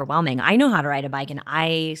really overwhelming. I know how to ride a bike and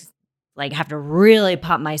I like have to really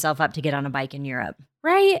pump myself up to get on a bike in Europe.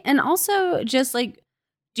 Right. And also just like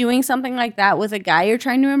doing something like that with a guy you're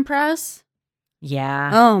trying to impress.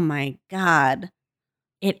 Yeah. Oh my God.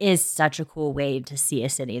 It is such a cool way to see a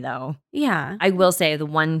city though. Yeah. I will say the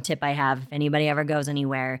one tip I have, if anybody ever goes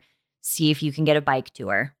anywhere, see if you can get a bike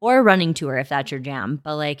tour or a running tour if that's your jam.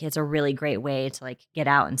 But like it's a really great way to like get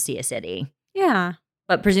out and see a city. Yeah.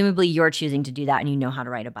 But presumably you're choosing to do that and you know how to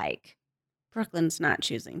ride a bike. Brooklyn's not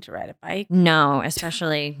choosing to ride a bike. No,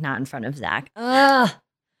 especially not in front of Zach. Ugh.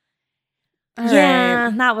 All Yeah,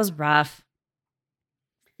 right. that was rough.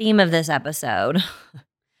 Theme of this episode.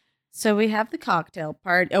 So we have the cocktail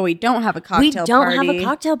party. Oh, we don't have a cocktail party. We don't have a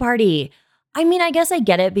cocktail party. I mean, I guess I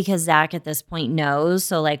get it because Zach at this point knows.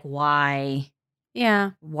 So like, why?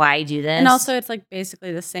 Yeah. Why do this? And also it's like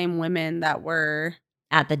basically the same women that were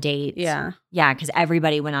at the date. Yeah. Yeah, because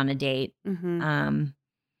everybody went on a date. Mm-hmm.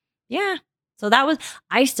 Yeah. So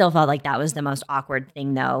I still felt like that was the most awkward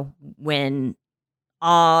thing though, when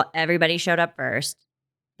everybody showed up first.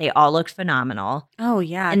 They all looked phenomenal. Oh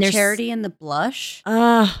yeah. And there's Charity and the blush.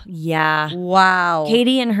 Oh, yeah. Wow.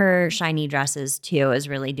 Katie and her shiny dresses too is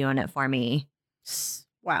really doing it for me.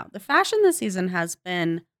 Wow. The fashion this season has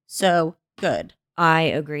been so good. I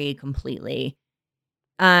agree completely.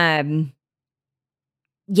 Yeah,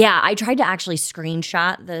 I tried to actually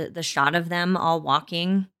screenshot the shot of them all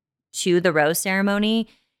walking to the rose ceremony.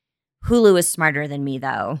 Hulu is smarter than me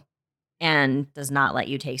though, and does not let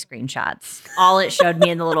you take screenshots. All it showed me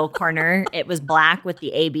in the little corner, it was black with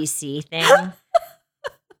the ABC thing.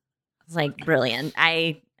 It's like brilliant.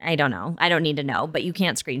 I don't know. I don't need to know, but you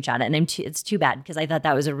can't screenshot it, and it's too bad because I thought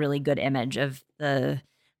that was a really good image of the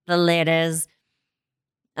ladies.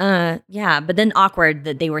 Yeah, but then awkward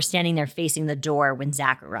that they were standing there facing the door when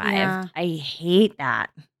Zach arrived. Yeah. I hate that.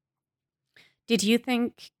 Did you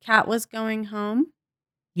think Kat was going home?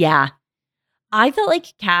 Yeah. I felt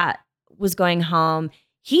like Kat was going home.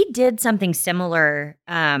 He did something similar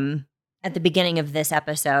at the beginning of this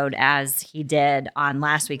episode as he did on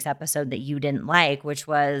last week's episode that you didn't like, which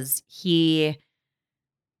was he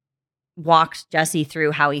walked Jesse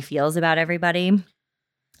through how he feels about everybody.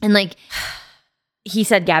 And like he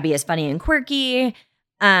said Gabby is funny and quirky,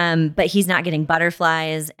 but he's not getting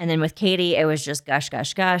butterflies. And then with Katie, it was just gush,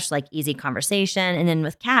 gush, gush, like easy conversation. And then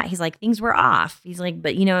with Kat, he's like, things were off. He's like,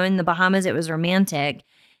 but in the Bahamas, it was romantic.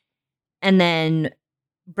 And then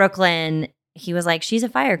Brooklyn, he was like, she's a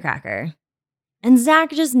firecracker. And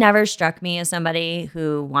Zach just never struck me as somebody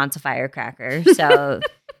who wants a firecracker. So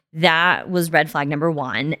that was red flag number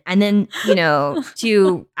one. And then,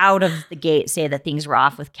 to out of the gate say that things were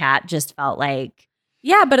off with Kat just felt like,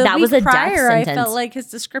 yeah, but that was a death prior, I sentence. felt like his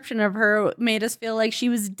description of her made us feel like she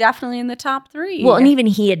was definitely in the top 3. Well, and even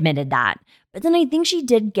he admitted that. But then I think she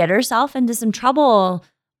did get herself into some trouble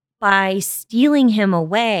by stealing him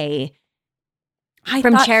away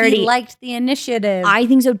from thought Charity. He liked the initiative. I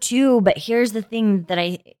think so too. But here's the thing that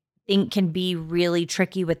I think can be really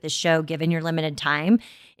tricky with the show, given your limited time,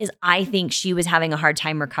 is I think she was having a hard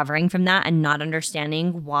time recovering from that and not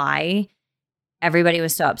understanding why everybody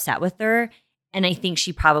was so upset with her. And I think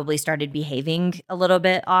she probably started behaving a little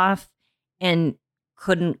bit off and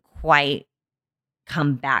couldn't quite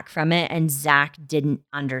come back from it. And Zach didn't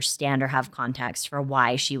understand or have context for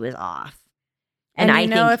why she was off. And I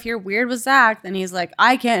think if you're weird with Zach, then he's like,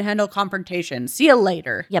 I can't handle confrontation. See you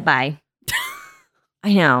later. Yeah, bye.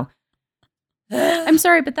 I know. I'm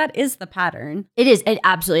sorry, but that is the pattern. It is. It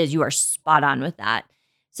absolutely is. You are spot on with that.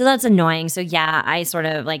 So that's annoying. So yeah, I sort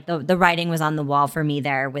of like the writing was on the wall for me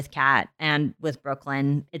there with Kat and with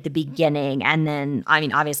Brooklyn at the beginning. And then, I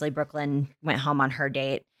mean, obviously Brooklyn went home on her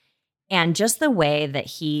date. And just the way that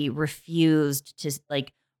he refused to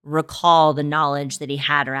like recall the knowledge that he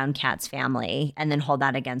had around Kat's family and then hold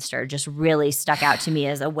that against her just really stuck out to me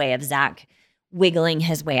as a way of Zach wiggling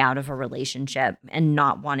his way out of a relationship and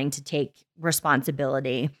not wanting to take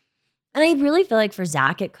responsibility. And I really feel like for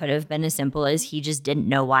Zach, it could have been as simple as he just didn't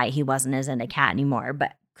know why he wasn't as into Kat anymore,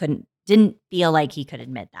 but didn't feel like he could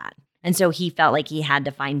admit that. And so he felt like he had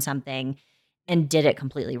to find something and did it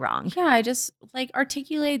completely wrong. Yeah, I just like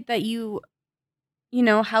articulate that you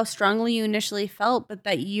know, how strongly you initially felt, but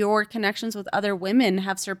that your connections with other women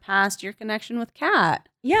have surpassed your connection with Kat.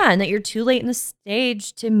 Yeah, and that you're too late in the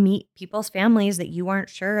stage to meet people's families that you weren't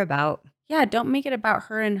sure about. Yeah, don't make it about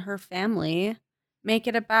her and her family. Make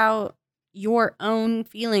it about your own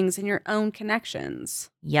feelings and your own connections.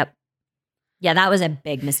 Yep. Yeah, that was a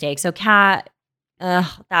big mistake. So Kat,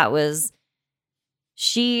 that was,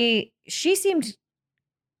 she seemed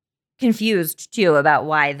confused too about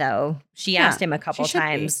why though. She asked him a couple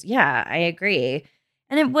times. Yeah, I agree.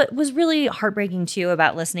 And it what was really heartbreaking too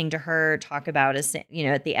about listening to her talk about is,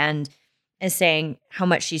 at the end is saying how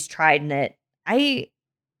much she's tried, and that I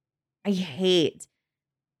hate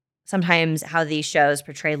sometimes how these shows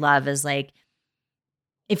portray love as like,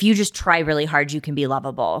 if you just try really hard, you can be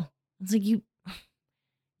lovable. It's like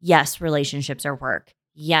yes, relationships are work.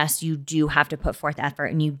 Yes, you do have to put forth effort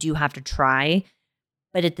and you do have to try,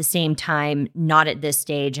 but at the same time, not at this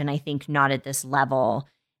stage. And I think not at this level.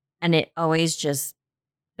 And it always just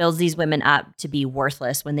builds these women up to be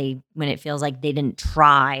worthless when it feels like they didn't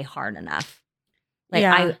try hard enough.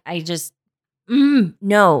 Like I just,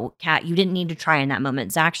 no, Kat, you didn't need to try in that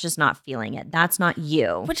moment. Zach's just not feeling it. That's not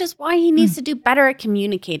you. Which is why he needs to do better at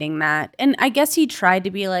communicating that. And I guess he tried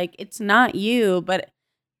to be like, it's not you, but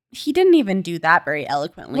he didn't even do that very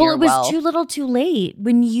eloquently. Well, it was too little too late.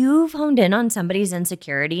 When you've honed in on somebody's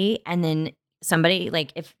insecurity and then somebody,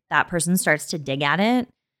 like if that person starts to dig at it,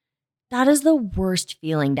 that is the worst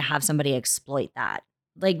feeling, to have somebody exploit that.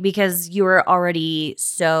 Like, because you were already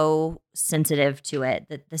so sensitive to it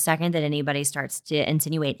that the second that anybody starts to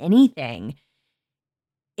insinuate anything,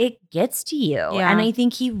 it gets to you. Yeah. And I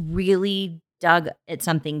think he really dug at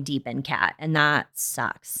something deep in Kat, and that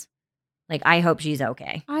sucks. Like, I hope she's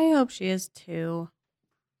okay. I hope she is too.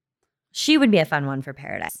 She would be a fun one for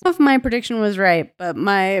Paradise. I don't know if my prediction was right, but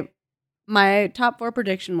my top 4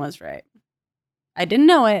 prediction was right. I didn't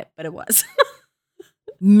know it, but it was.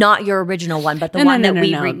 Not your original one, but the one that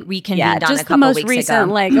we reconvened on a couple weeks ago. Just the most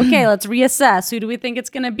recent, like, okay, let's reassess. Who do we think it's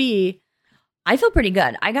going to be? I feel pretty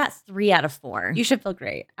good. I got 3 out of 4. You should feel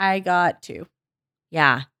great. I got 2.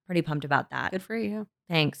 Yeah, pretty pumped about that. Good for you.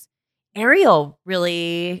 Thanks. Ariel,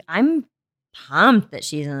 really, I'm pumped that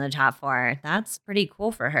she's in the top 4. That's pretty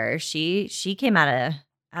cool for her. She came out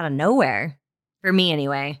of nowhere, for me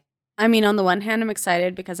anyway. I mean, on the one hand, I'm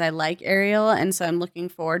excited because I like Ariel, and so I'm looking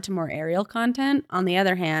forward to more Ariel content. On the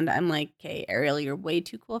other hand, I'm like, okay, Ariel, you're way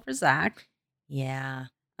too cool for Zach. Yeah.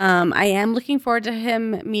 I am looking forward to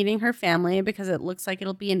him meeting her family because it looks like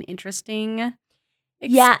it'll be an interesting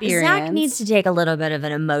experience. Yeah, Zach needs to take a little bit of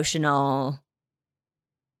an emotional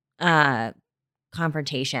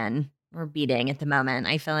confrontation or beating at the moment.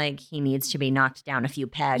 I feel like he needs to be knocked down a few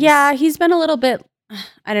pegs. Yeah, he's been a little bit,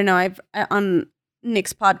 I don't know, on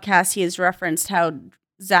Nick's podcast, he has referenced how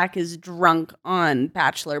Zach is drunk on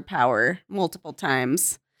Bachelor power multiple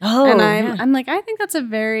times. Oh, and I'm like, I think that's a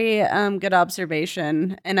very good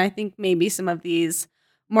observation. And I think maybe some of these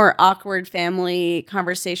more awkward family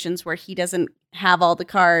conversations where he doesn't have all the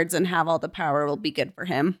cards and have all the power will be good for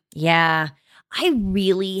him. Yeah. I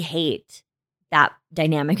really hate that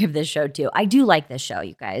dynamic of this show too. I do like this show,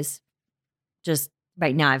 you guys. Just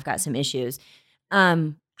right now I've got some issues.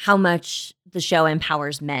 How much the show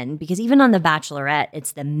empowers men, because even on The Bachelorette,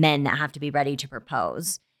 it's the men that have to be ready to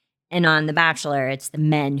propose. And on The Bachelor, it's the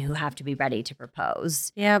men who have to be ready to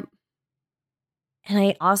propose. Yep. And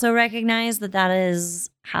I also recognize that is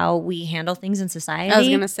how we handle things in society. I was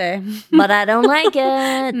going to say. But I don't like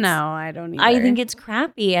it. No, I don't either. I think it's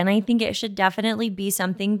crappy. And I think it should definitely be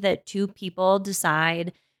something that 2 people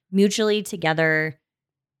decide mutually together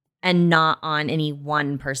and not on any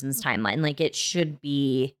one person's timeline. Like, it should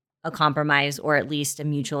be a compromise or at least a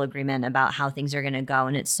mutual agreement about how things are going to go.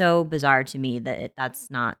 And it's so bizarre to me that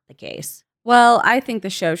that's not the case. Well, I think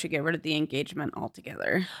the show should get rid of the engagement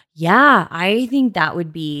altogether. Yeah, I think that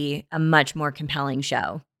would be a much more compelling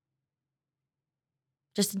show.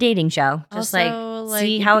 Just a dating show. Just also, like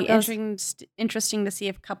see how it goes. Interesting to see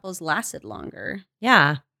if couples lasted longer.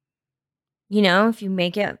 Yeah. You know, if you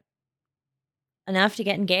make it enough to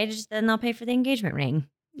get engaged, then they'll pay for the engagement ring.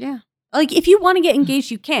 Yeah. Like, if you want to get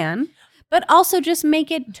engaged, you can, but also just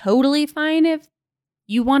make it totally fine if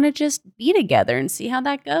you want to just be together and see how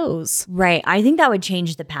that goes. Right. I think that would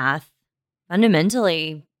change the path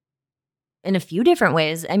fundamentally in a few different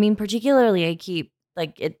ways. I mean, particularly I keep,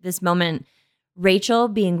 like, at this moment, Rachel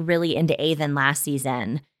being really into Aiden last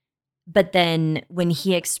season. But then when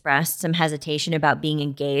he expressed some hesitation about being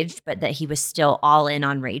engaged, but that he was still all in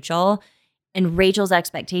on Rachel, and Rachel's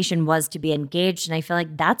expectation was to be engaged. And I feel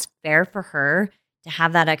like that's fair for her to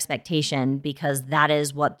have that expectation because that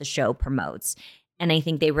is what the show promotes. And I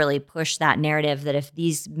think they really push that narrative that if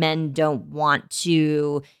these men don't want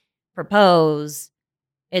to propose,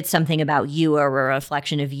 it's something about you or a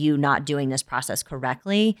reflection of you not doing this process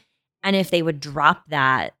correctly. And if they would drop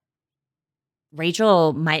that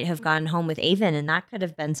Rachel might have gone home with Avon, and that could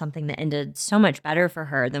have been something that ended so much better for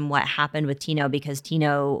her than what happened with Tino, because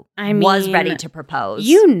Tino was ready to propose.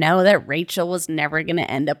 You know that Rachel was never going to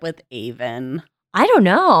end up with Avon. I don't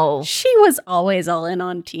know. She was always all in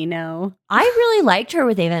on Tino. I really liked her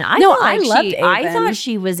with Avon. I loved Avon. I thought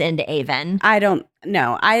she was into Avon. I don't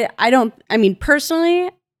know. I mean, personally,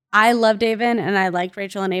 I loved Avon and I liked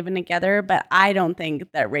Rachel and Avon together, but I don't think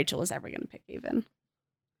that Rachel was ever going to pick Avon.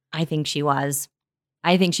 I think she was.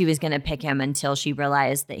 I think she was going to pick him until she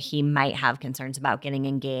realized that he might have concerns about getting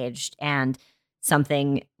engaged, and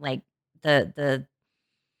something like the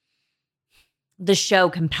show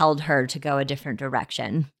compelled her to go a different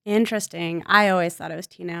direction. Interesting. I always thought it was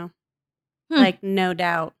Tino. Like, no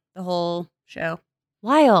doubt, the whole show.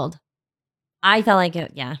 Wild. I felt like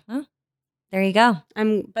it. Yeah. Well, there you go.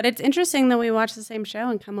 But it's interesting that we watch the same show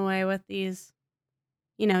and come away with these,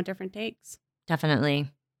 different takes.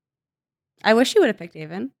 Definitely. I wish you would have picked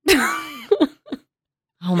Avon. Oh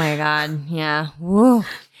my God. Yeah. Woo.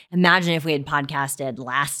 Imagine if we had podcasted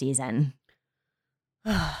last season.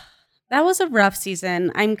 That was a rough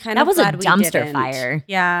season. I'm kind that of was glad a we dumpster didn't. fire.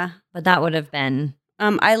 Yeah. But that would have been.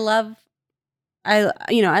 I love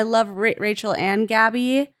Rachel and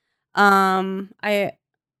Gabby.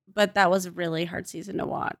 But that was a really hard season to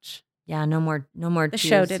watch. Yeah, no more. The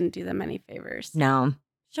show didn't do them any favors. No.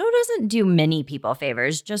 Show doesn't do many people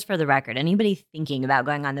favors, just for the record. Anybody thinking about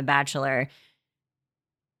going on The Bachelor,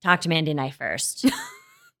 talk to Mandy and I first.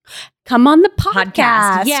 Come on the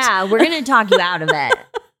podcast. Yeah, we're going to talk you out of it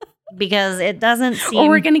because it doesn't seem... Or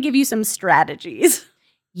we're going to give you some strategies.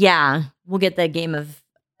 Yeah, we'll get the game of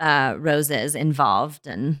roses involved,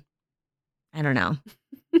 and I don't know.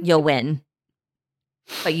 You'll win.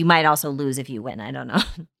 But you might also lose if you win. I don't know.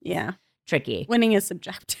 Yeah. Tricky. Winning is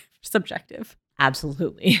subjective.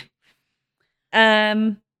 Absolutely.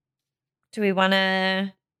 Do we want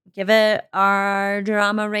to give it our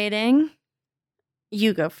drama rating?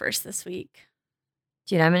 You go first this week.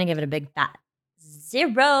 Dude, I'm going to give it a big fat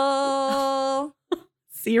 0.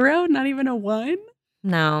 0? Not even a 1?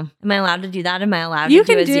 No. Am I allowed to do that? Am I allowed you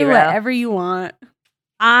to do a 0? You can do whatever you want.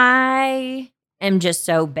 I am just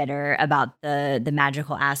so bitter about the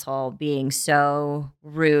magical asshole being so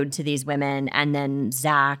rude to these women, and then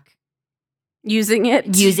Zach using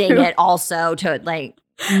it also to like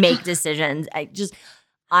make decisions.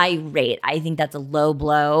 Irate. I think that's a low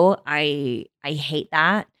blow. I hate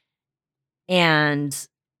that. And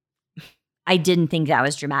I didn't think that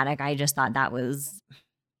was dramatic. I just thought that was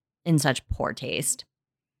in such poor taste.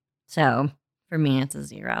 So for me, it's a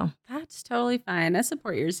 0. That's totally fine. I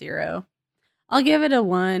support your 0. I'll give it a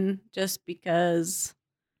 1 just because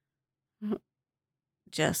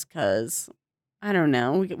I don't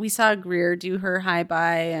know. We saw Greer do her high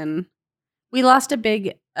bye, and we lost a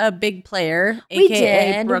big player,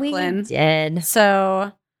 aka Brooklyn. We did.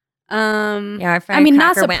 So, our friend I mean,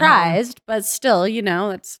 not Cracker surprised, but still,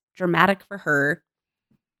 it's dramatic for her.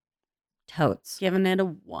 Totes. Giving it a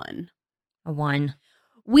 1. A 1.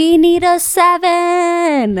 We need a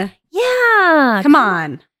 7. Yeah. Come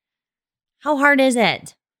on. How hard is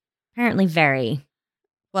it? Apparently very.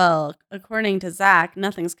 Well, according to Zach,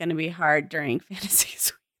 nothing's going to be hard during Fantasy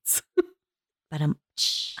Suites. But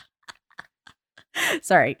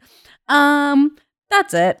sorry.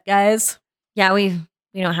 That's it, guys. Yeah, we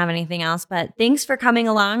don't have anything else, but thanks for coming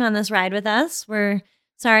along on this ride with us. We're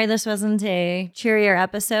sorry this wasn't a cheerier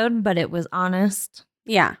episode, but it was honest.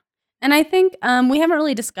 Yeah. And I think we haven't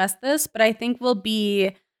really discussed this, but I think we'll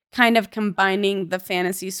be kind of combining the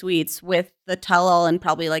Fantasy Suites with the tell-all and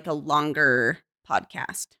probably like a longer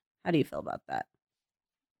podcast. How do you feel about that?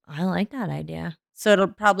 I like that idea. So it'll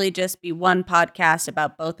probably just be one podcast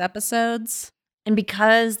about both episodes. And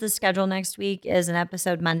because the schedule next week is an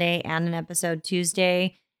episode Monday and an episode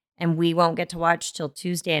Tuesday, and we won't get to watch till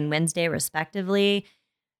Tuesday and Wednesday respectively,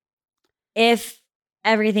 if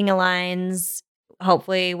everything aligns,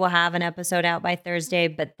 hopefully we'll have an episode out by Thursday,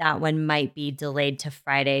 but that one might be delayed to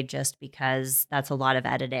Friday just because that's a lot of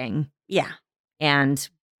editing. Yeah. And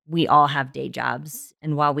we all have day jobs.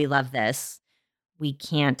 And while we love this, we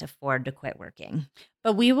can't afford to quit working.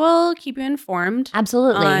 But we will keep you informed.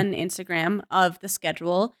 Absolutely. On Instagram of the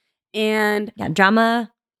schedule. And yeah,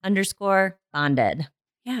 drama_bonded.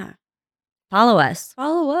 Yeah. Follow us.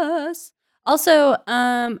 Also,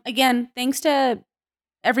 again, thanks to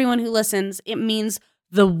everyone who listens. It means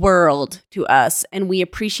the world to us, and we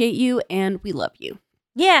appreciate you and we love you.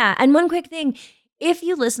 Yeah. And one quick thing, if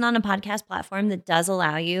you listen on a podcast platform that does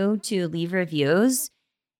allow you to leave reviews,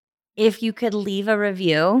 if you could leave a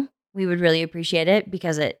review, we would really appreciate it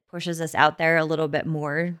because it pushes us out there a little bit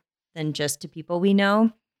more than just to people we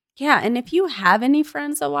know. Yeah, and if you have any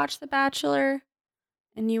friends that watch The Bachelor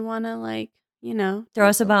and you want to Throw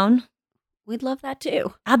us a bone. we'd love that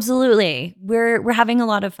too. Absolutely. We're having a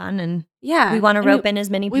lot of fun, and Yeah. we want to rope in as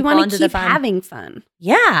many We people want into to the keep fun. having fun.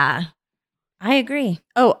 Yeah, I agree.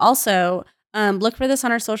 Oh, also, look for this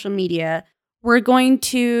on our social media. We're going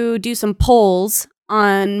to do some polls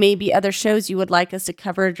on maybe other shows you would like us to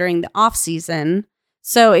cover during the off season.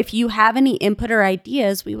 So if you have any input or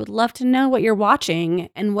ideas, we would love to know what you're watching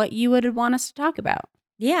and what you would want us to talk about.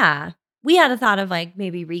 Yeah. We had a thought of like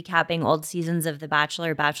maybe recapping old seasons of The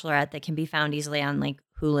Bachelor, Bachelorette that can be found easily on like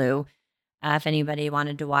Hulu if anybody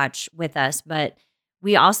wanted to watch with us. But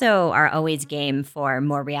we also are always game for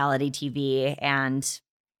more reality TV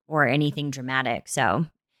or anything dramatic. So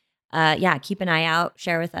keep an eye out.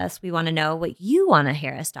 Share with us. We want to know what you want to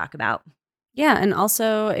hear us talk about. Yeah, and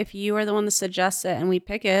also if you are the one that suggests it and we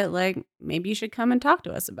pick it, like maybe you should come and talk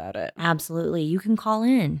to us about it. Absolutely. You can call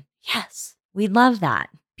in. Yes. We'd love that.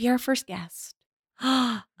 Be our first guest.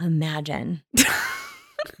 Imagine.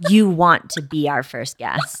 You want to be our first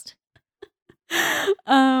guest.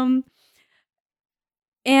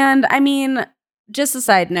 And I mean, just a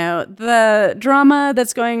side note, the drama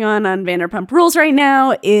that's going on Vanderpump Rules right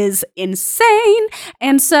now is insane.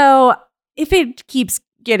 And so if it keeps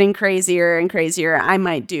getting crazier and crazier, I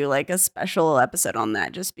might do like a special episode on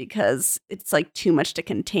that just because it's like too much to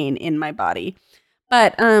contain in my body.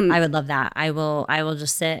 But I would love that. I will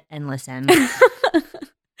just sit and listen.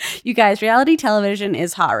 You guys, reality television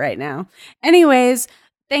is hot right now. Anyways,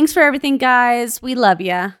 thanks for everything, guys. We love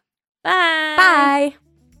ya. Bye. Bye.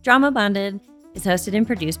 Drama Bonded is hosted and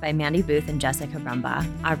produced by Mandy Booth and Jessica Brumbaugh.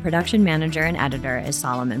 Our production manager and editor is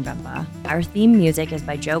Solomon Brumbaugh. Our theme music is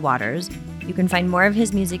by Joe Waters. You can find more of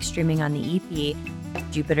his music streaming on the EP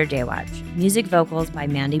Jupiter Daywatch. Music vocals by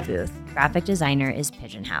Mandy Booth. Graphic designer is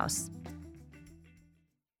Pigeon House.